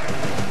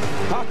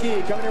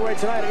 Hockey coming your way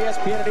tonight at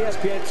ESPN and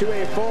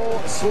ESPN2, a full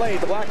slate.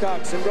 The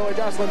Blackhawks and goalie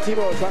Jocelyn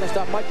Thibault trying to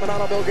stop Mike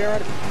Manano, Bill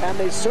Guerin, and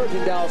the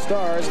surging Dallas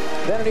Stars.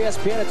 Then at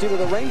ESPN, it's either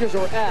the Rangers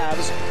or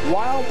Avs,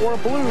 Wild or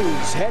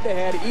Blues.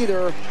 Head-to-head,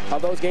 either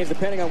of those games,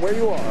 depending on where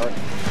you are.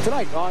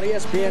 Tonight on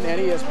ESPN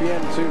and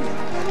ESPN2.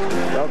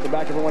 Welcome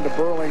back, everyone, to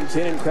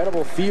Burlington.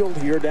 Incredible field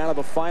here down to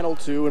the final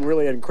 2, and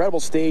really an incredible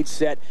stage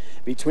set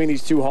between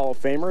these 2 Hall of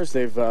Famers.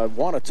 They've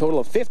won a total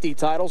of 50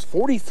 titles,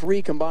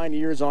 43 combined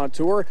years on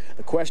tour.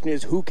 The question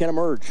is, who can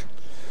emerge?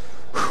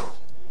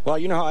 Well,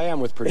 you know how I am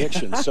with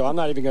predictions, so I'm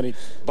not even going to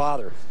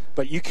bother.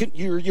 But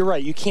you're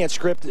right. You can't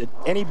script it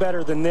any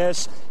better than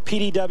this.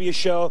 PDW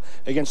show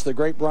against the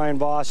great Brian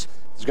Voss.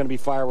 There's going to be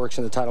fireworks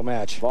in the title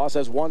match. Voss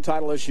has 1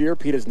 title this year.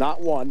 Pete has not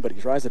won, but he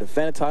tries to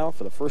defend a title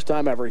for the first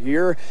time ever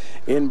here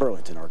in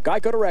Burlington. Our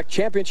Geico Direct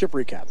Championship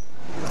recap.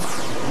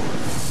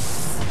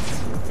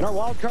 In our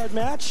wild card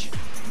match,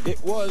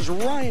 it was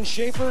Ryan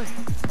Shafer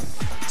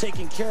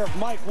taking care of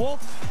Mike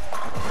Wolfe.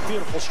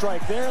 Beautiful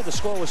strike there. The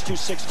score was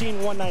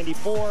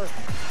 216-194.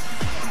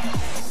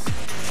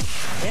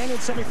 And in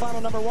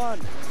semifinal number 1,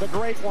 the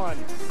great one,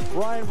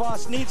 Ryan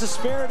Voss needs a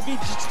spare to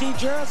beat Steve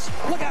Jaros.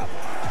 Look out!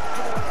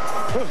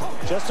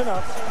 Just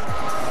enough.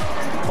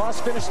 Voss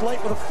finished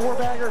late with a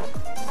 4-bagger,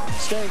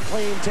 staying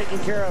clean, taking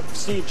care of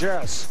Steve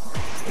Jaros.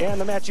 And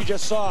the match you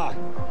just saw,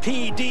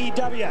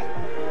 PDW.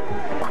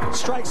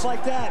 Strikes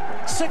like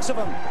that, 6 of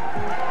them,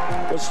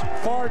 was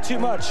far too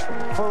much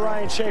for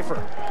Ryan Shafer,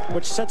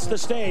 which sets the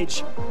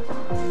stage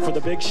for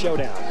the big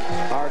showdown.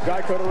 Our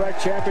Geico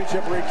Direct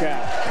Championship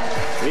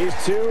recap. These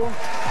two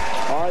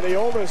are the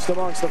oldest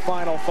amongst the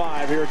final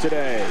 5 here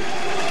today.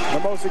 The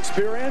most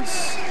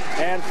experience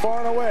and far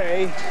and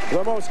away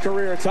the most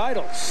career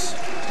titles.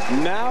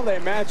 Now they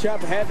match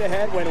up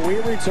head-to-head when we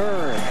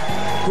return.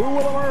 Who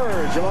will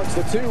emerge amongst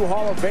the 2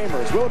 Hall of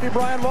Famers? Will it be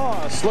Brian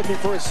Voss looking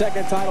for his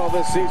 2nd title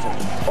this season?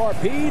 Or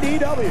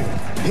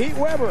PDW, Pete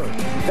Weber?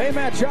 They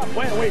match up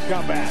when we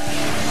come back.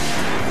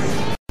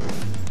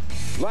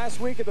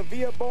 Last week at the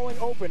Via Bowling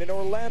Open in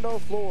Orlando,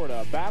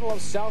 Florida, Battle of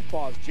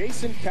Southpaws,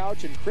 Jason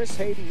Couch and Chris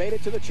Hayden made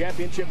it to the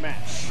championship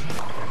match.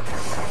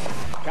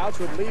 Couch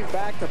would leave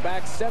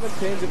back-to-back 7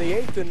 pins in the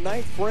 8th and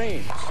 9th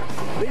frames,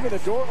 leaving the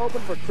door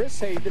open for Chris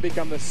Hayden to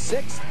become the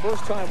 6th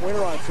first-time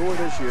winner on tour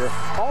this year,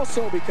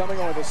 also becoming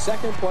only the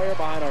 2nd player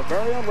behind our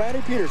very own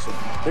Randy Peterson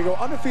to go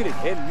undefeated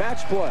in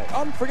match play.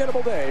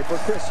 Unforgettable day for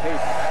Chris Hayden.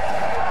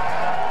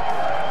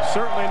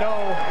 Certainly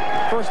no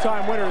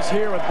first-time winners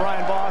here with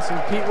Brian Voss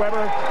and Pete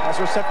Weber as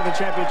we're set for the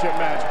championship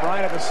match.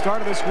 Brian, at the start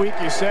of this week,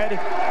 you said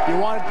you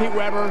wanted Pete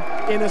Weber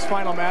in this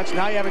final match.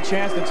 Now you have a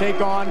chance to take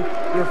on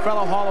your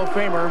fellow Hall of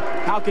Famer.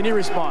 How can you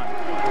respond?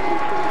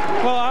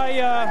 Well,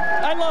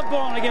 I love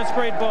bowling against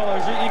great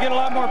bowlers. You get a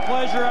lot more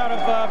pleasure out of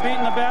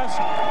beating the best.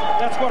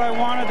 That's what I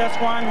wanted. That's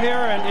why I'm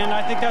here, and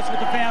I think that's what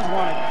the fans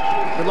wanted.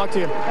 Good luck to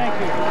you. Thank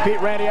you. Pete,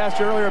 Randy asked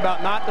you earlier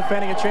about not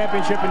defending a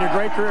championship in your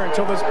great career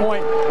until this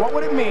point. What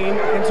would it mean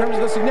in terms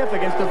of the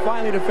significance to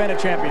finally defend a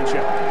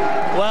championship?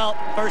 Well,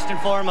 first and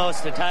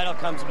foremost, the title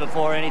comes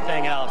before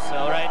anything else. So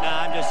right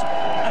now,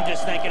 I'm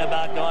just thinking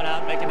about going out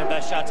and making the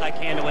best shots I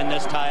can to win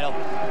this title.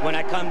 When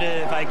I come to,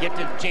 if I get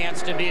the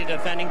chance to be a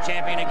defending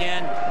champion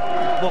again,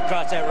 we'll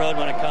cross that road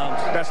when it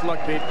comes. Best of luck,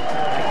 Pete.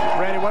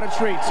 Randy, what a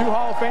treat. 2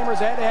 Hall of Famers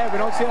head-to-head. We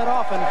don't see that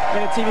often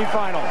in a TV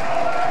final.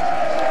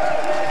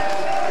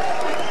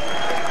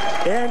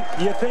 And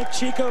you think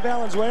Chico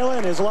Valenzuela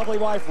and his lovely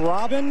wife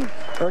Robin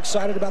are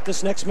excited about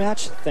this next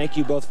match? Thank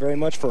you both very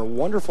much for a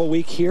wonderful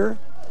week here.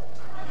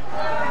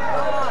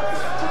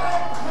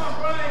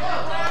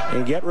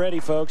 And get ready,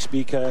 folks,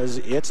 because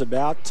it's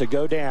about to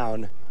go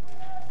down.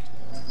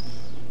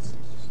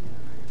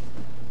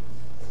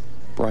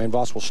 Brian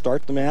Voss will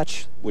start the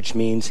match, which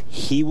means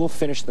he will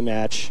finish the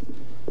match.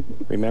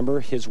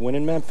 Remember his win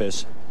in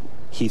Memphis.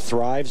 He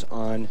thrives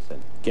on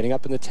getting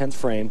up in the 10th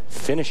frame,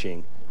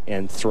 finishing,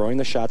 and throwing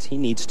the shots he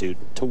needs to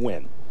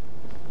win.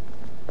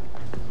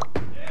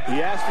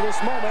 He asked for this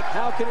moment.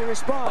 How can he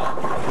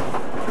respond?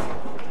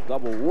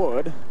 Double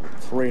wood.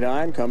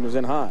 3-9 comes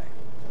in high.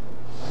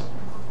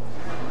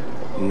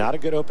 Not a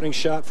good opening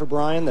shot for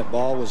Brian. That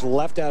ball was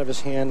left out of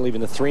his hand, leaving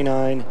the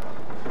 3-9.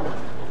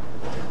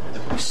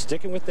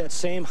 Sticking with that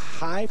same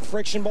high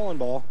friction bowling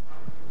ball.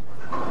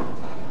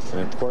 And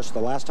of course, the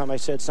last time I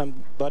said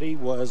somebody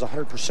was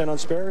 100% on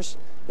spares,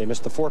 they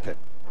missed the 4-pin.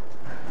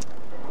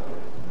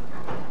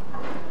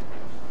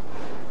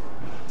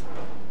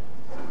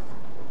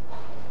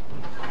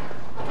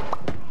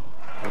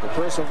 The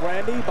curse of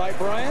Randy by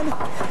Brian. The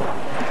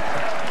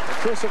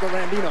curse of the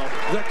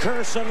Randino. The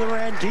curse of the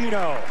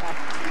Randino.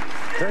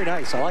 Very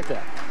nice. I like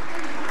that.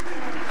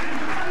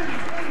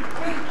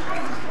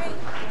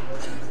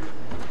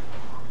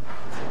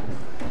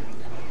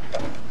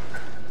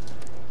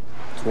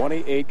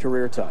 $28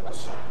 career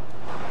titles.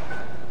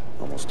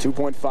 Almost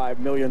 $2.5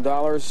 million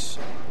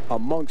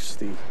amongst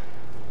the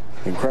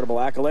incredible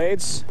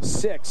accolades.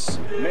 6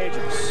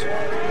 majors.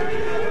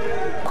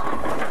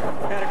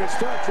 And a good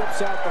start.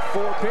 Trips out the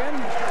 4-pin.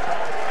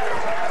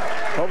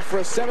 Hopes for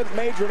a 7th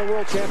major in the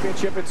World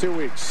Championship in 2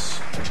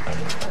 weeks.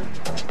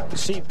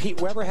 See, Pete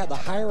Weber had the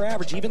higher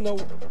average, even though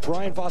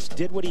Brian Voss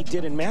did what he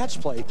did in match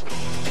play.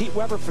 Pete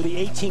Weber, for the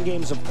 18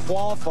 games of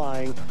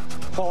qualifying,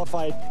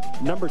 qualified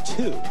number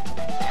 2.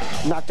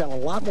 Knocked down a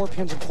lot more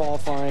pins in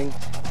qualifying.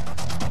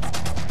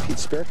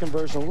 Pete's spare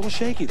conversion a little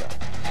shaky, though.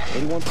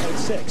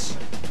 81.6.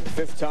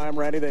 5th time,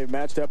 Randy, they've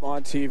matched up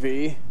on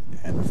TV.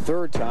 And the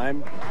 3rd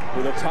time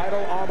with a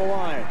title on the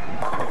line.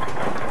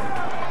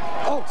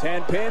 Oh,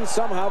 10 pins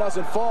somehow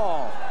doesn't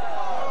fall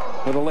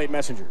with a late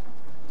messenger.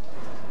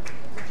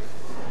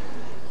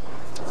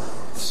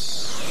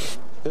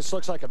 This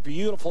looks like a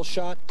beautiful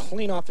shot,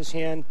 clean off his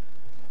hand,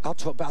 out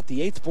to about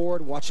the 8th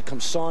board. Watch it come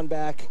sawing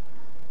back,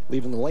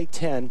 leaving the late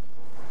 10.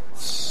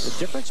 The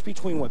difference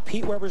between what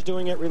Pete Weber's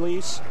doing at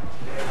release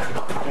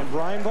and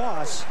Brian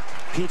Voss,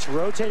 Pete's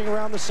rotating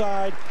around the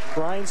side,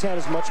 Brian's hand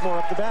is much more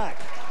up the back.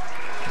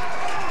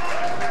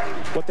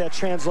 What that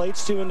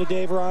translates to into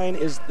Dave Ryan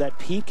is that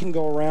Pete can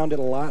go around it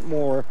a lot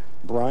more.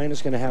 Brian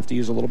is going to have to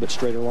use a little bit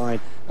straighter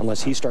line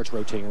unless he starts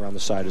rotating around the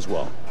side as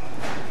well.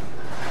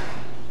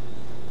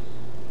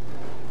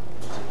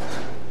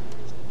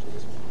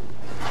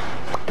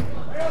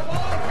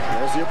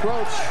 There's the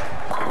approach.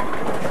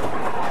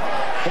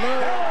 Come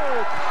on.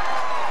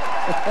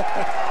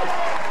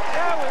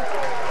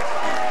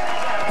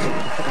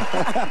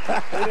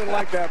 He didn't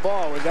like that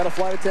ball? Was that a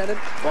flight attendant?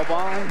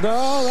 Bye-bye?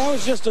 No, that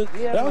was just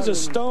a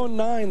stone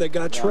 9 that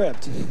got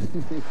tripped.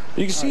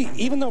 You can see,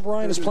 even though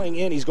Brian is playing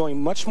in, he's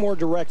going much more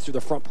direct through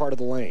the front part of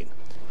the lane.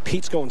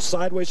 Pete's going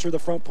sideways through the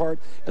front part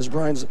as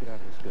Brian's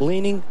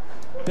leaning,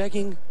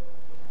 begging,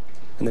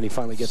 and then he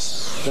finally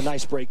gets the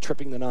nice break,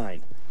 tripping the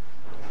 9.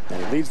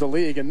 And he leads the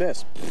league in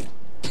this.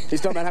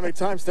 He's done that how many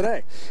times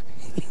today?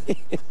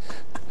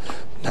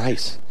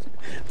 Nice.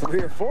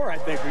 3 or 4, I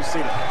think we've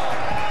seen it.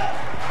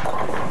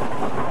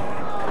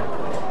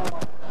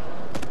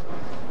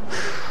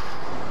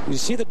 You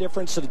see the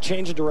difference to the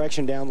change of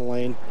direction down the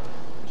lane.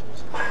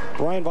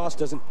 Brian Voss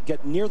doesn't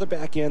get near the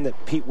back end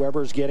that Pete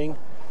Weber is getting,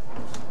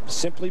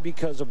 simply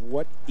because of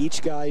what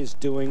each guy is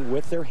doing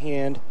with their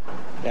hand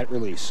at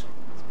release.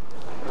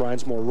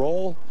 Brian's more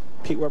roll,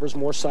 Pete Weber's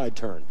more side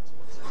turn.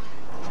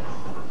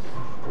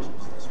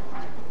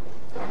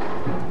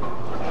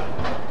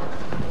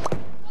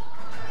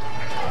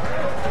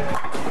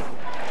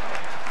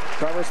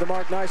 Covers the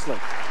mark nicely.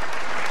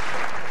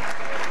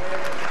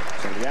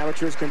 So the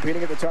amateurs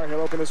competing at the Tar Heel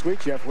Open this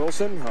week. Jeff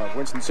Wilson of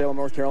Winston-Salem,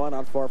 North Carolina,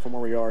 not far from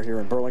where we are here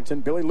in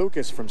Burlington. Billy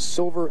Lucas from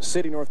Siler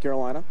City, North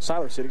Carolina.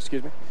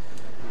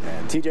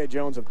 And TJ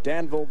Jones of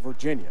Danville,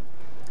 Virginia.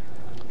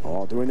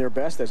 All doing their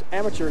best as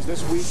amateurs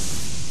this week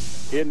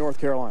in North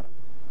Carolina.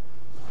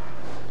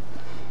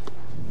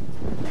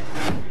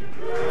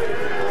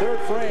 Third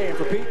frame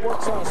for Pete,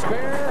 works on a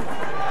spare.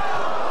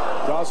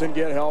 Doesn't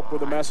get help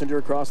with the messenger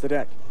across the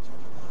deck.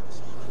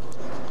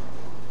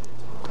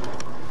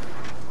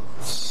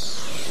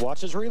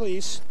 Watch his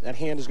release. That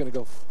hand is going to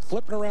go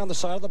flipping around the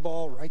side of the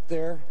ball right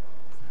there.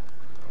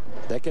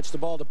 That gets the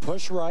ball to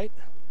push right.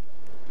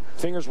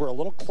 Fingers were a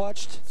little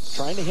clutched,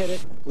 trying to hit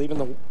it, leaving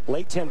the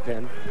late 10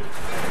 pin.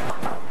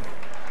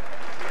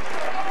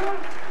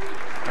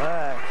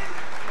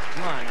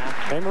 Come on now.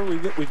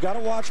 Remember, we've got to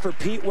watch for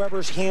Pete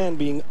Weber's hand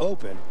being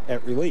open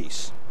at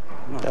release.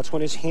 That's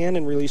when his hand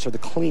and release are the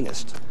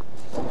cleanest.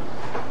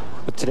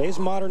 With today's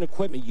modern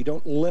equipment, you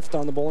don't lift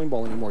on the bowling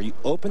ball anymore. You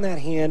open that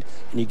hand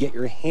and you get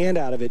your hand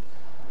out of it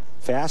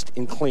fast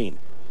and clean.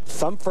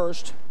 Thumb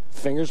first,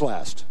 fingers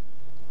last.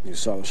 You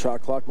saw the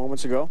shot clock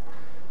moments ago.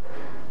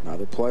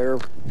 Another player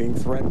being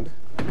threatened.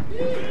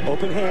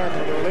 Open hand.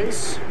 And the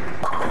release. He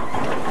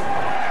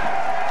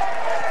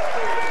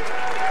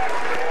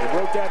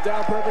broke that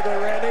down perfectly,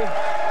 Randy.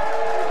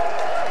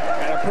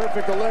 And a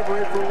perfect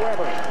delivery for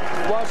Weber.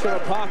 Flush in the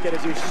pocket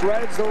as he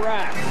shreds the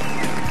rack.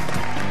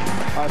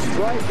 A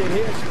strike in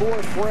his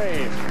 4th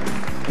frame.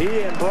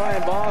 He and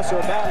Brian Voss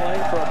are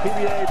battling for a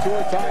PBA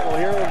Tour title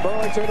here in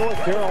Burlington,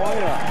 North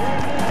Carolina.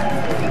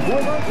 Who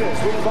emerges?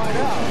 We'll find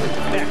out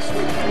next.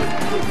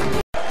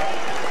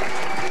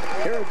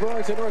 Here in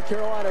Burlington, North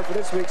Carolina for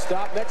this week's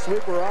stop. Next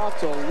week we're off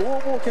to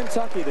Louisville,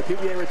 Kentucky. The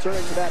PBA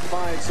returning to that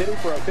fine city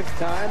for a 5th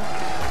time.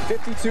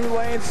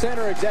 52-lane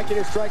center,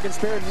 executive strike and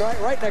spare night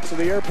right next to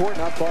the airport,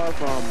 not far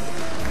from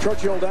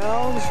Churchill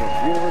Downs,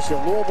 University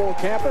of Louisville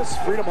campus.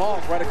 Freedom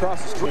Hall right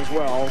across the street as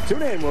well.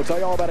 Tune in. We'll tell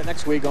you all about it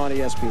next week on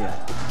ESPN.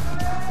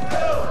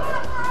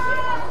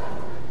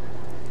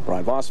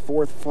 Brian Voss,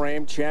 4th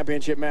frame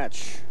championship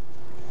match.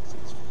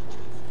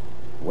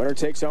 Winner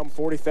takes home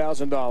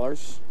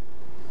 $40,000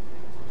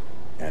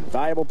 and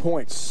valuable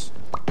points.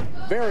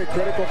 Very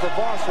critical for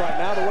Voss right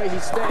now, the way he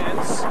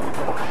stands.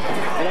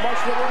 And a march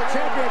to the World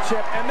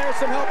Championship, and there's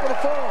some help with a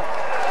fall.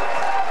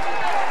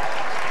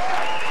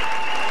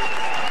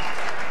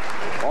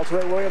 Walter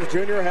Ray Williams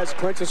Jr. has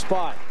clinched a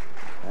spot,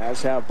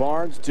 as have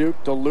Barnes,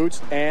 Duke,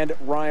 DeLutz, and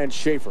Ryan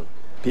Shafer.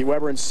 Pete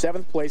Weber in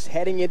 7th place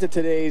heading into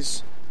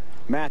today's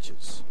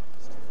matches.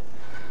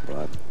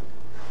 But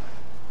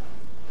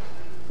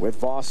with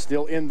Voss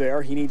still in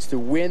there, he needs to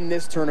win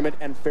this tournament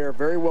and fare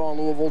very well in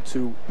Louisville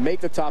to make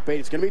the top 8.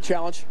 It's going to be a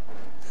challenge.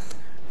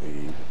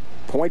 The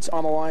points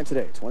on the line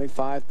today,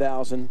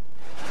 $25,000.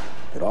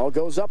 It all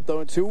goes up,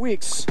 though, in 2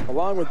 weeks,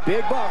 along with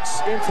big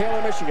bucks in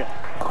Taylor, Michigan.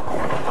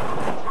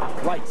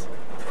 Light.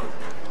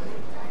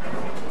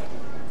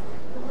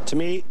 To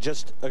me,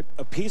 just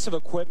a piece of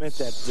equipment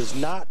that does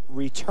not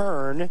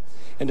return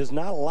and does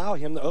not allow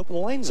him to open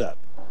the lanes up.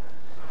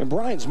 And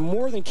Brian's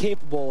more than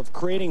capable of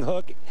creating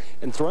hook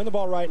and throwing the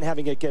ball right and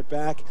having it get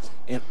back.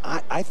 And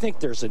I think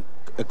there's an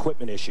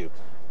equipment issue.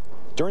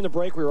 During the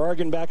break, we were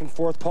arguing back and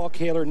forth, Paul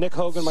Kaler, Nick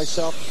Hogan,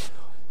 myself.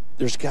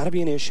 There's got to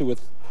be an issue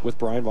with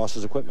Brian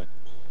Voss's equipment.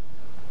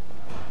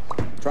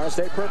 Trying to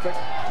stay perfect.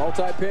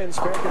 Multi-pin,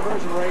 spare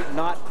conversion rate,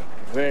 not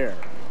there.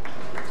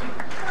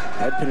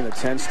 Head pin in the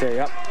 10, stay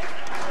up.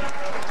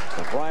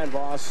 So Brian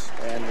Voss,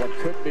 and what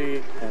could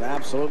be an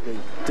absolutely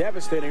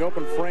devastating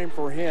open frame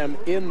for him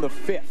in the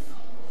 5th.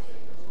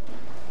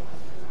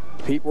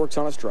 Pete works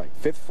on a strike.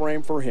 5th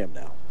frame for him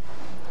now.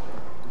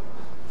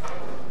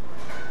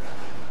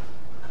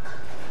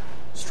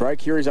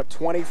 Strike here, he's up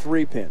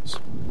 23 pins.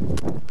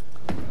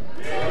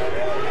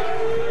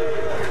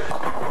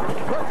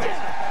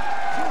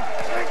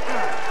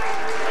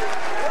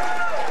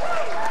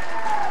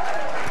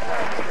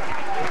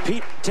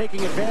 Pete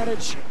taking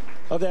advantage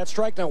of that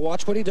strike. Now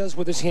watch what he does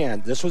with his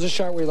hand. This was a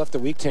shot where he left the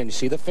weak 10. You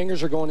see the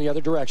fingers are going the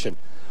other direction.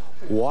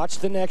 Watch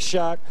the next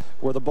shot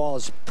where the ball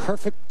is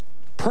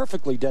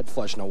perfectly dead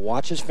flush. Now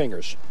watch his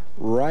fingers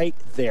right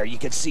there. You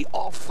can see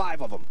all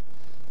 5 of them.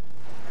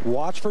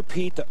 Watch for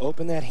Pete to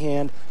open that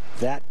hand.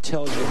 That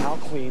tells you how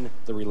clean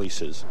the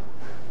release is.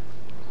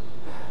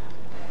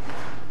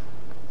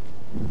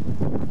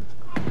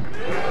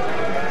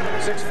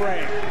 Sixth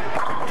frame.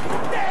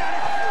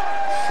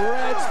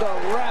 Shreds the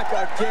rack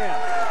again.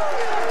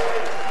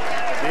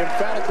 The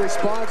emphatic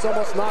response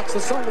almost knocks the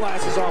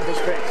sunglasses off his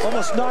face.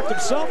 Almost knocked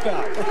himself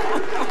out.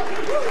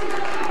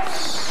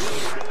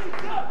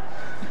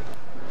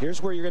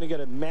 Here's where you're going to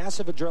get a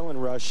massive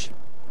adrenaline rush,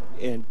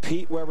 and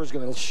Pete Weber's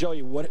going to show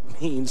you what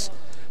it means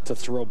to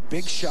throw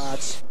big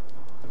shots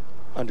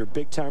under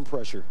big-time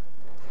pressure.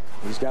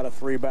 He's got a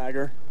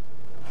 3-bagger.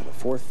 The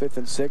 4th, 5th,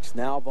 and 6th.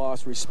 Now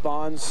Voss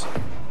responds to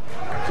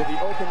the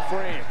open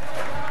frame.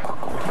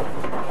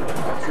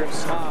 That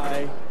drifts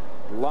high.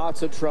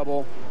 Lots of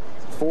trouble.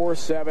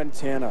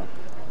 4-7-10 up.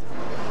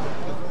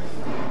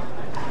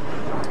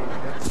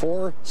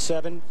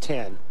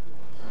 4-7-10.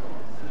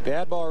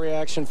 Bad ball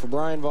reaction for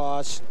Brian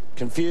Voss.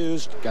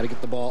 Confused. Got to get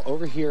the ball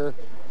over here.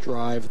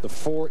 Drive the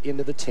 4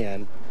 into the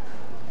 10.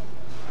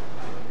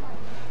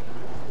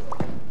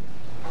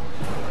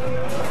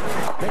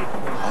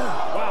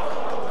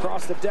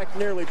 The deck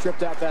nearly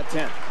tripped out that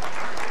 10.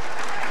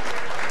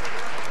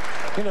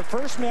 In the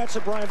first match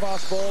that Brian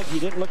Voss bowled, he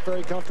didn't look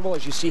very comfortable.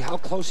 As you see how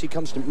close he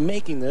comes to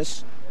making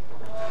this.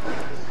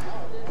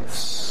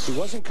 He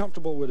wasn't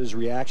comfortable with his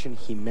reaction.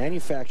 He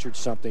manufactured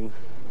something.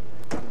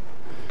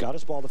 Got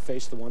his ball to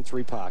face the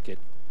 1-3 pocket.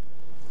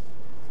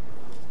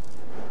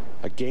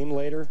 A game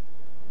later,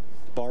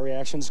 ball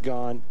reaction's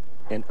gone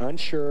and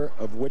unsure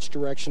of which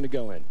direction to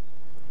go in.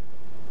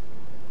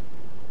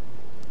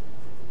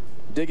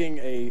 Digging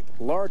a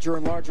larger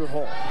and larger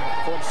hole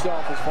for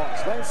himself as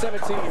Voss. Lane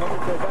 17, hoping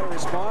for a better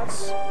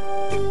response.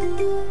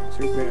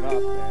 2-pin up,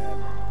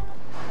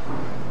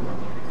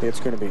 and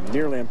it's going to be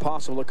nearly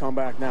impossible to come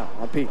back now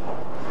on Pete.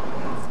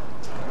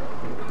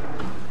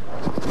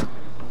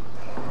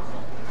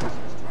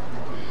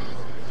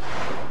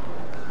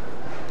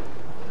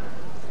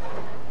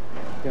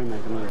 Gotta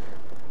make a move.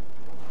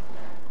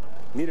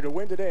 Needed a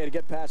win today to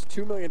get past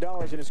 $2 million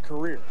in his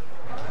career.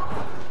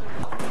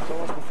 So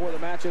much before the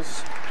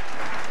matches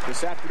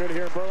this afternoon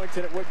here in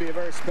Burlington, it would be a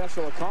very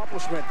special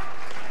accomplishment.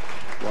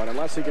 But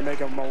unless he can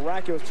make a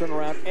miraculous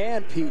turnaround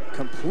and Pete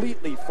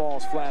completely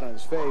falls flat on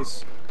his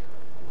face.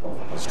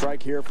 A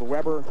strike here for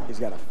Weber. He's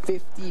got a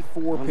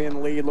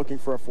 54-pin lead, looking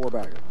for a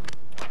 4-bagger.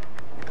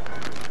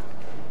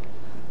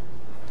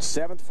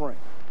 7th frame.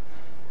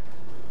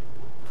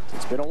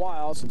 It's been a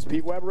while since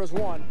Pete Weber has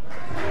won.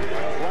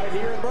 Right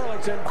here in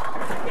Burlington.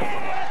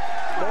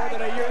 More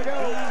than a year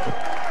ago.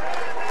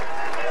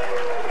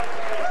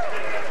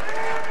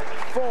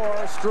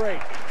 4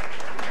 straight.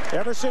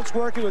 Ever since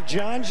working with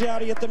John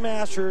Jowdy at the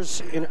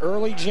Masters in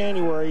early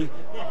January,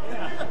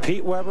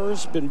 Pete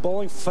Weber's been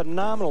bowling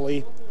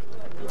phenomenally.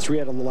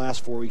 3 out of the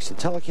last 4 weeks of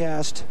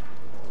Telecast.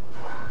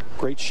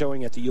 Great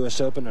showing at the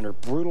U.S. Open under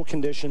brutal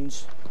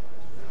conditions.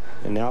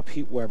 And now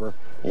Pete Weber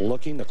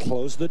looking to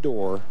close the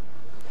door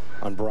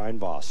on Brian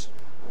Voss.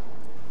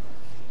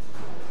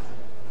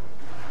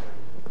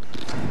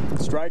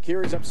 Strike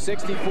here, he's up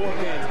 64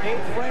 pins.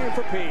 8th frame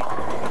for Pete.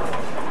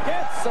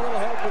 Gets a little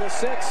help with a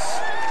 6.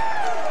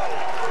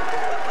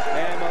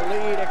 And the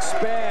lead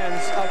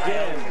expands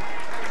again.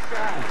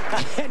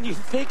 And you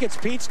think it's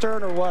Pete's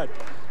turn or what?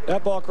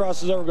 That ball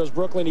crosses over, goes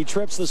Brooklyn. He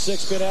trips the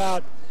 6-pin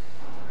out.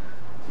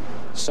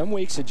 Some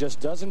weeks it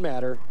just doesn't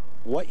matter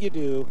what you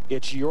do.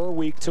 It's your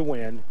week to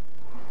win.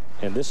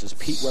 And this is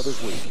Pete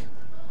Weber's week.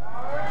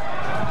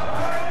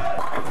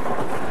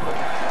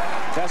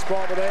 Best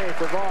ball today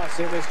for Voss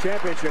in this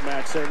championship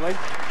match, certainly.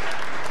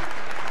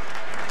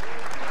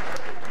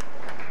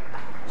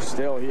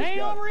 Still, he's Ain't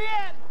got over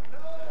yet.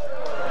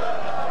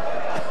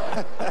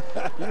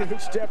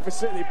 huge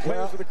deficit. He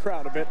plays with the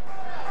crowd a bit.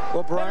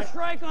 Well, Brian, Better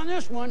strike on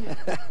this one.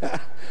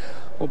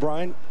 well,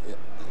 Brian,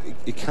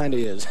 it kind of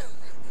is.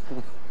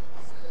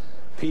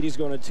 Petey's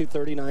going at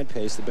 239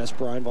 pace. The best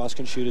Brian Voss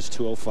can shoot is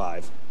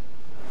 205.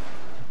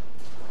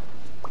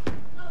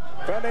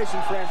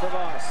 Foundation frame for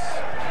Voss.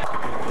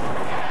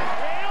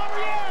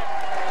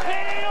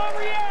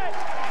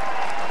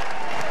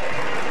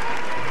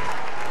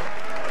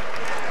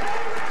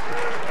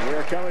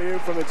 Coming to you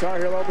from the Tar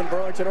Heel Open,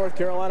 Burlington, North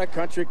Carolina,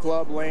 Country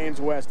Club Lanes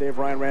West. Dave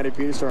Ryan, Randy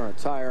Peterson, our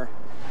entire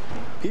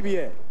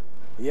PBA,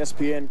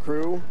 ESPN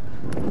crew.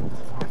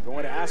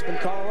 Going to Aspen,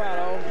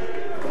 Colorado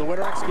for the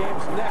Winter X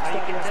Games next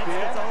on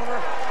ESPN.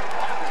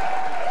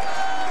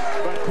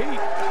 But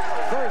Pete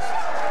first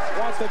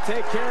wants to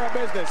take care of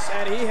business,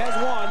 and he has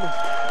won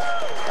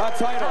a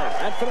title.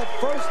 And for the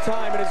first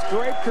time in his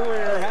great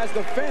career has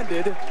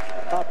defended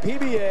a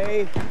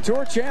PBA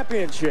Tour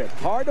Championship.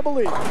 Hard to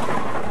believe.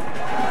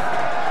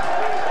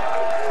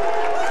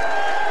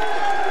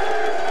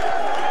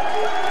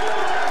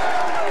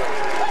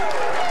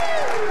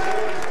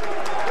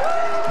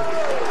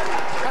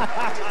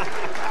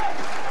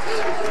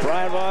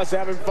 Brian Voss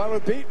having fun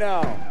with Pete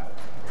now.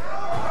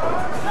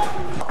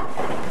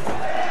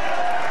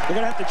 We're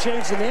going to have to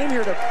change the name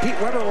here to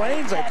Pete Weber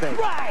Lanes, I think.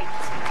 Right.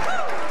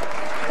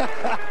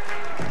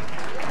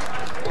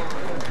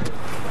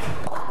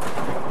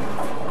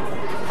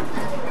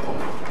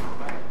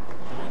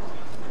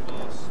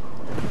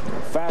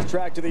 Fast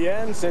track to the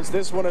end since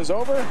this one is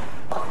over.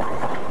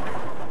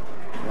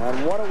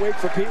 And what a week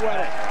for Pete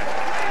Weber.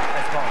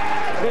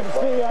 Good to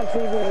see you on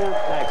TV now.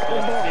 Thanks. Good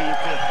to see you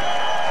too.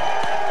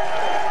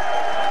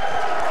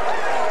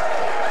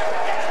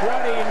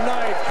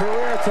 29th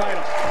career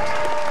title.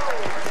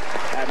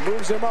 That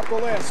moves him up the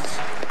list.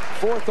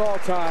 4th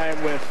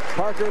all-time with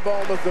Parker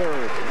Ball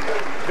III.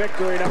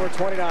 Victory number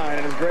 29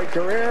 in his great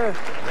career.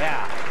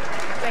 Yeah.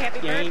 Say happy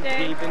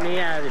birthday. Keeping the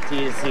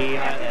attitude, see.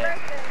 Happy birthday.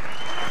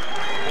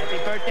 Happy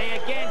birthday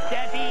again,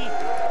 Debbie.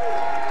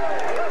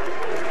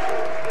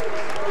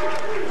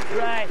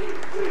 Right.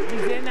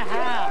 He's in the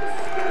house.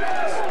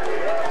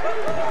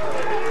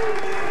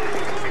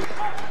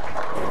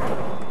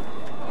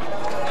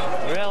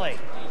 Really?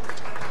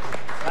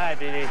 Hi,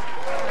 BB.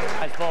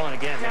 Nice bowling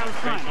again. That was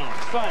fun.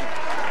 Fun.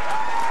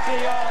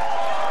 See y'all.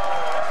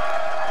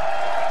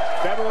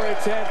 February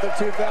 10th of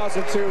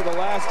 2002, the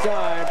last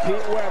time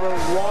Pete Weber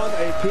won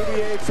a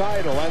PBA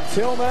title.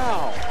 Until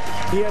now,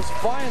 he has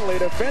finally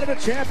defended a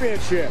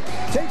championship.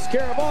 Takes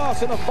care of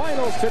Voss in the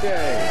finals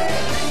today.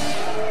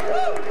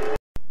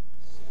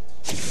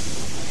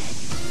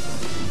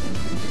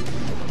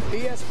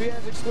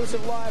 ESPN's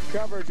exclusive live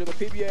coverage of the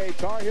PBA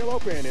Tar Heel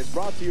Open is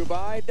brought to you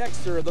by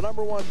Dexter, the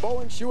 #1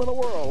 bowling shoe in the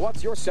world.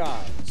 What's your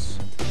size?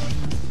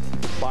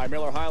 By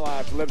Miller High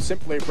Life, live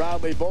simply,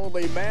 proudly,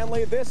 boldly,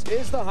 manly. This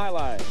is the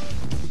highlight.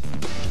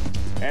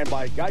 And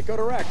by Geico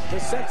Direct, the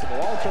sensible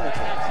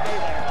alternative.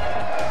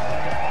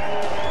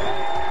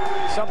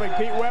 Something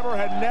Pete Weber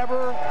had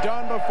never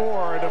done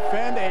before,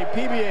 defend a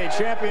PBA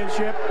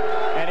championship,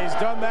 and he's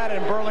done that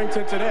in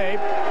Burlington today.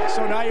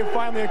 So now you've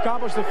finally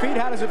accomplished the feat.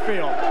 How does it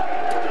feel?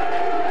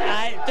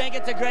 I think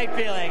it's a great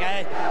feeling.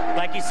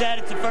 Like you said,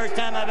 it's the first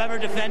time I've ever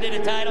defended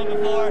a title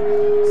before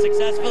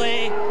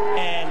successfully,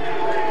 and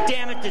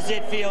damn it, does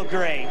it feel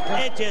great.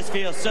 It just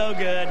feels so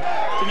good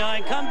to know I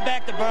can come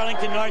back to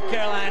Burlington, North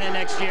Carolina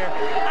next year.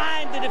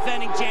 I'm the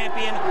defending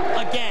champion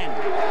again.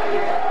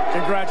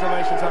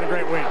 Congratulations on a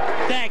great week.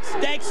 Thanks.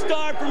 Thanks,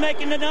 Star, for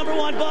making the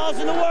 #1 balls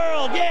in the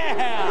world.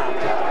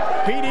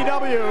 Yeah!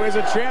 PDW is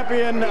a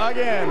champion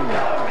again.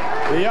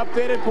 The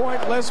updated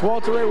point list,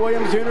 Walter Ray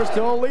Williams Jr.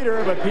 still a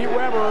leader, but Pete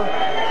Weber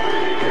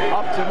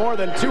up to more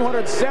than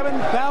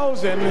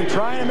 207,000,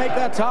 trying to make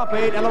that top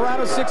 8 in the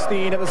round of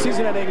 16 of the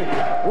season-ending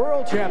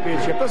World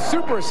Championship, the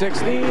Super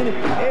 16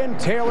 in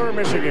Taylor,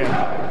 Michigan.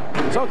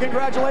 So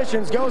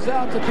congratulations goes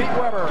out to Pete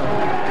Weber.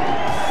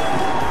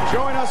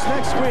 Join us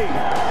next week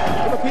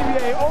for the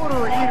PBA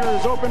Odor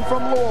Eaters Open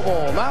from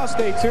Louisville. Now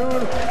stay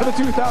tuned for the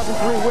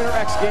 2003 Winter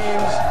X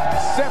Games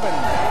 7.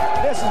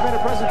 This has been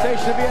a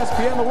presentation of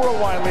ESPN, the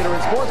worldwide leader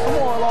in sports. For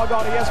more, log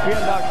on to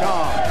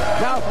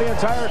ESPN.com. Now for the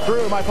entire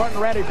crew, my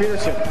partner Randy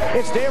Peterson,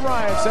 it's Dave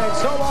Ryan saying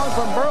so long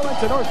from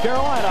Burlington, North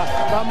Carolina.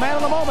 The man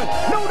of the moment,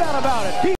 no doubt about it.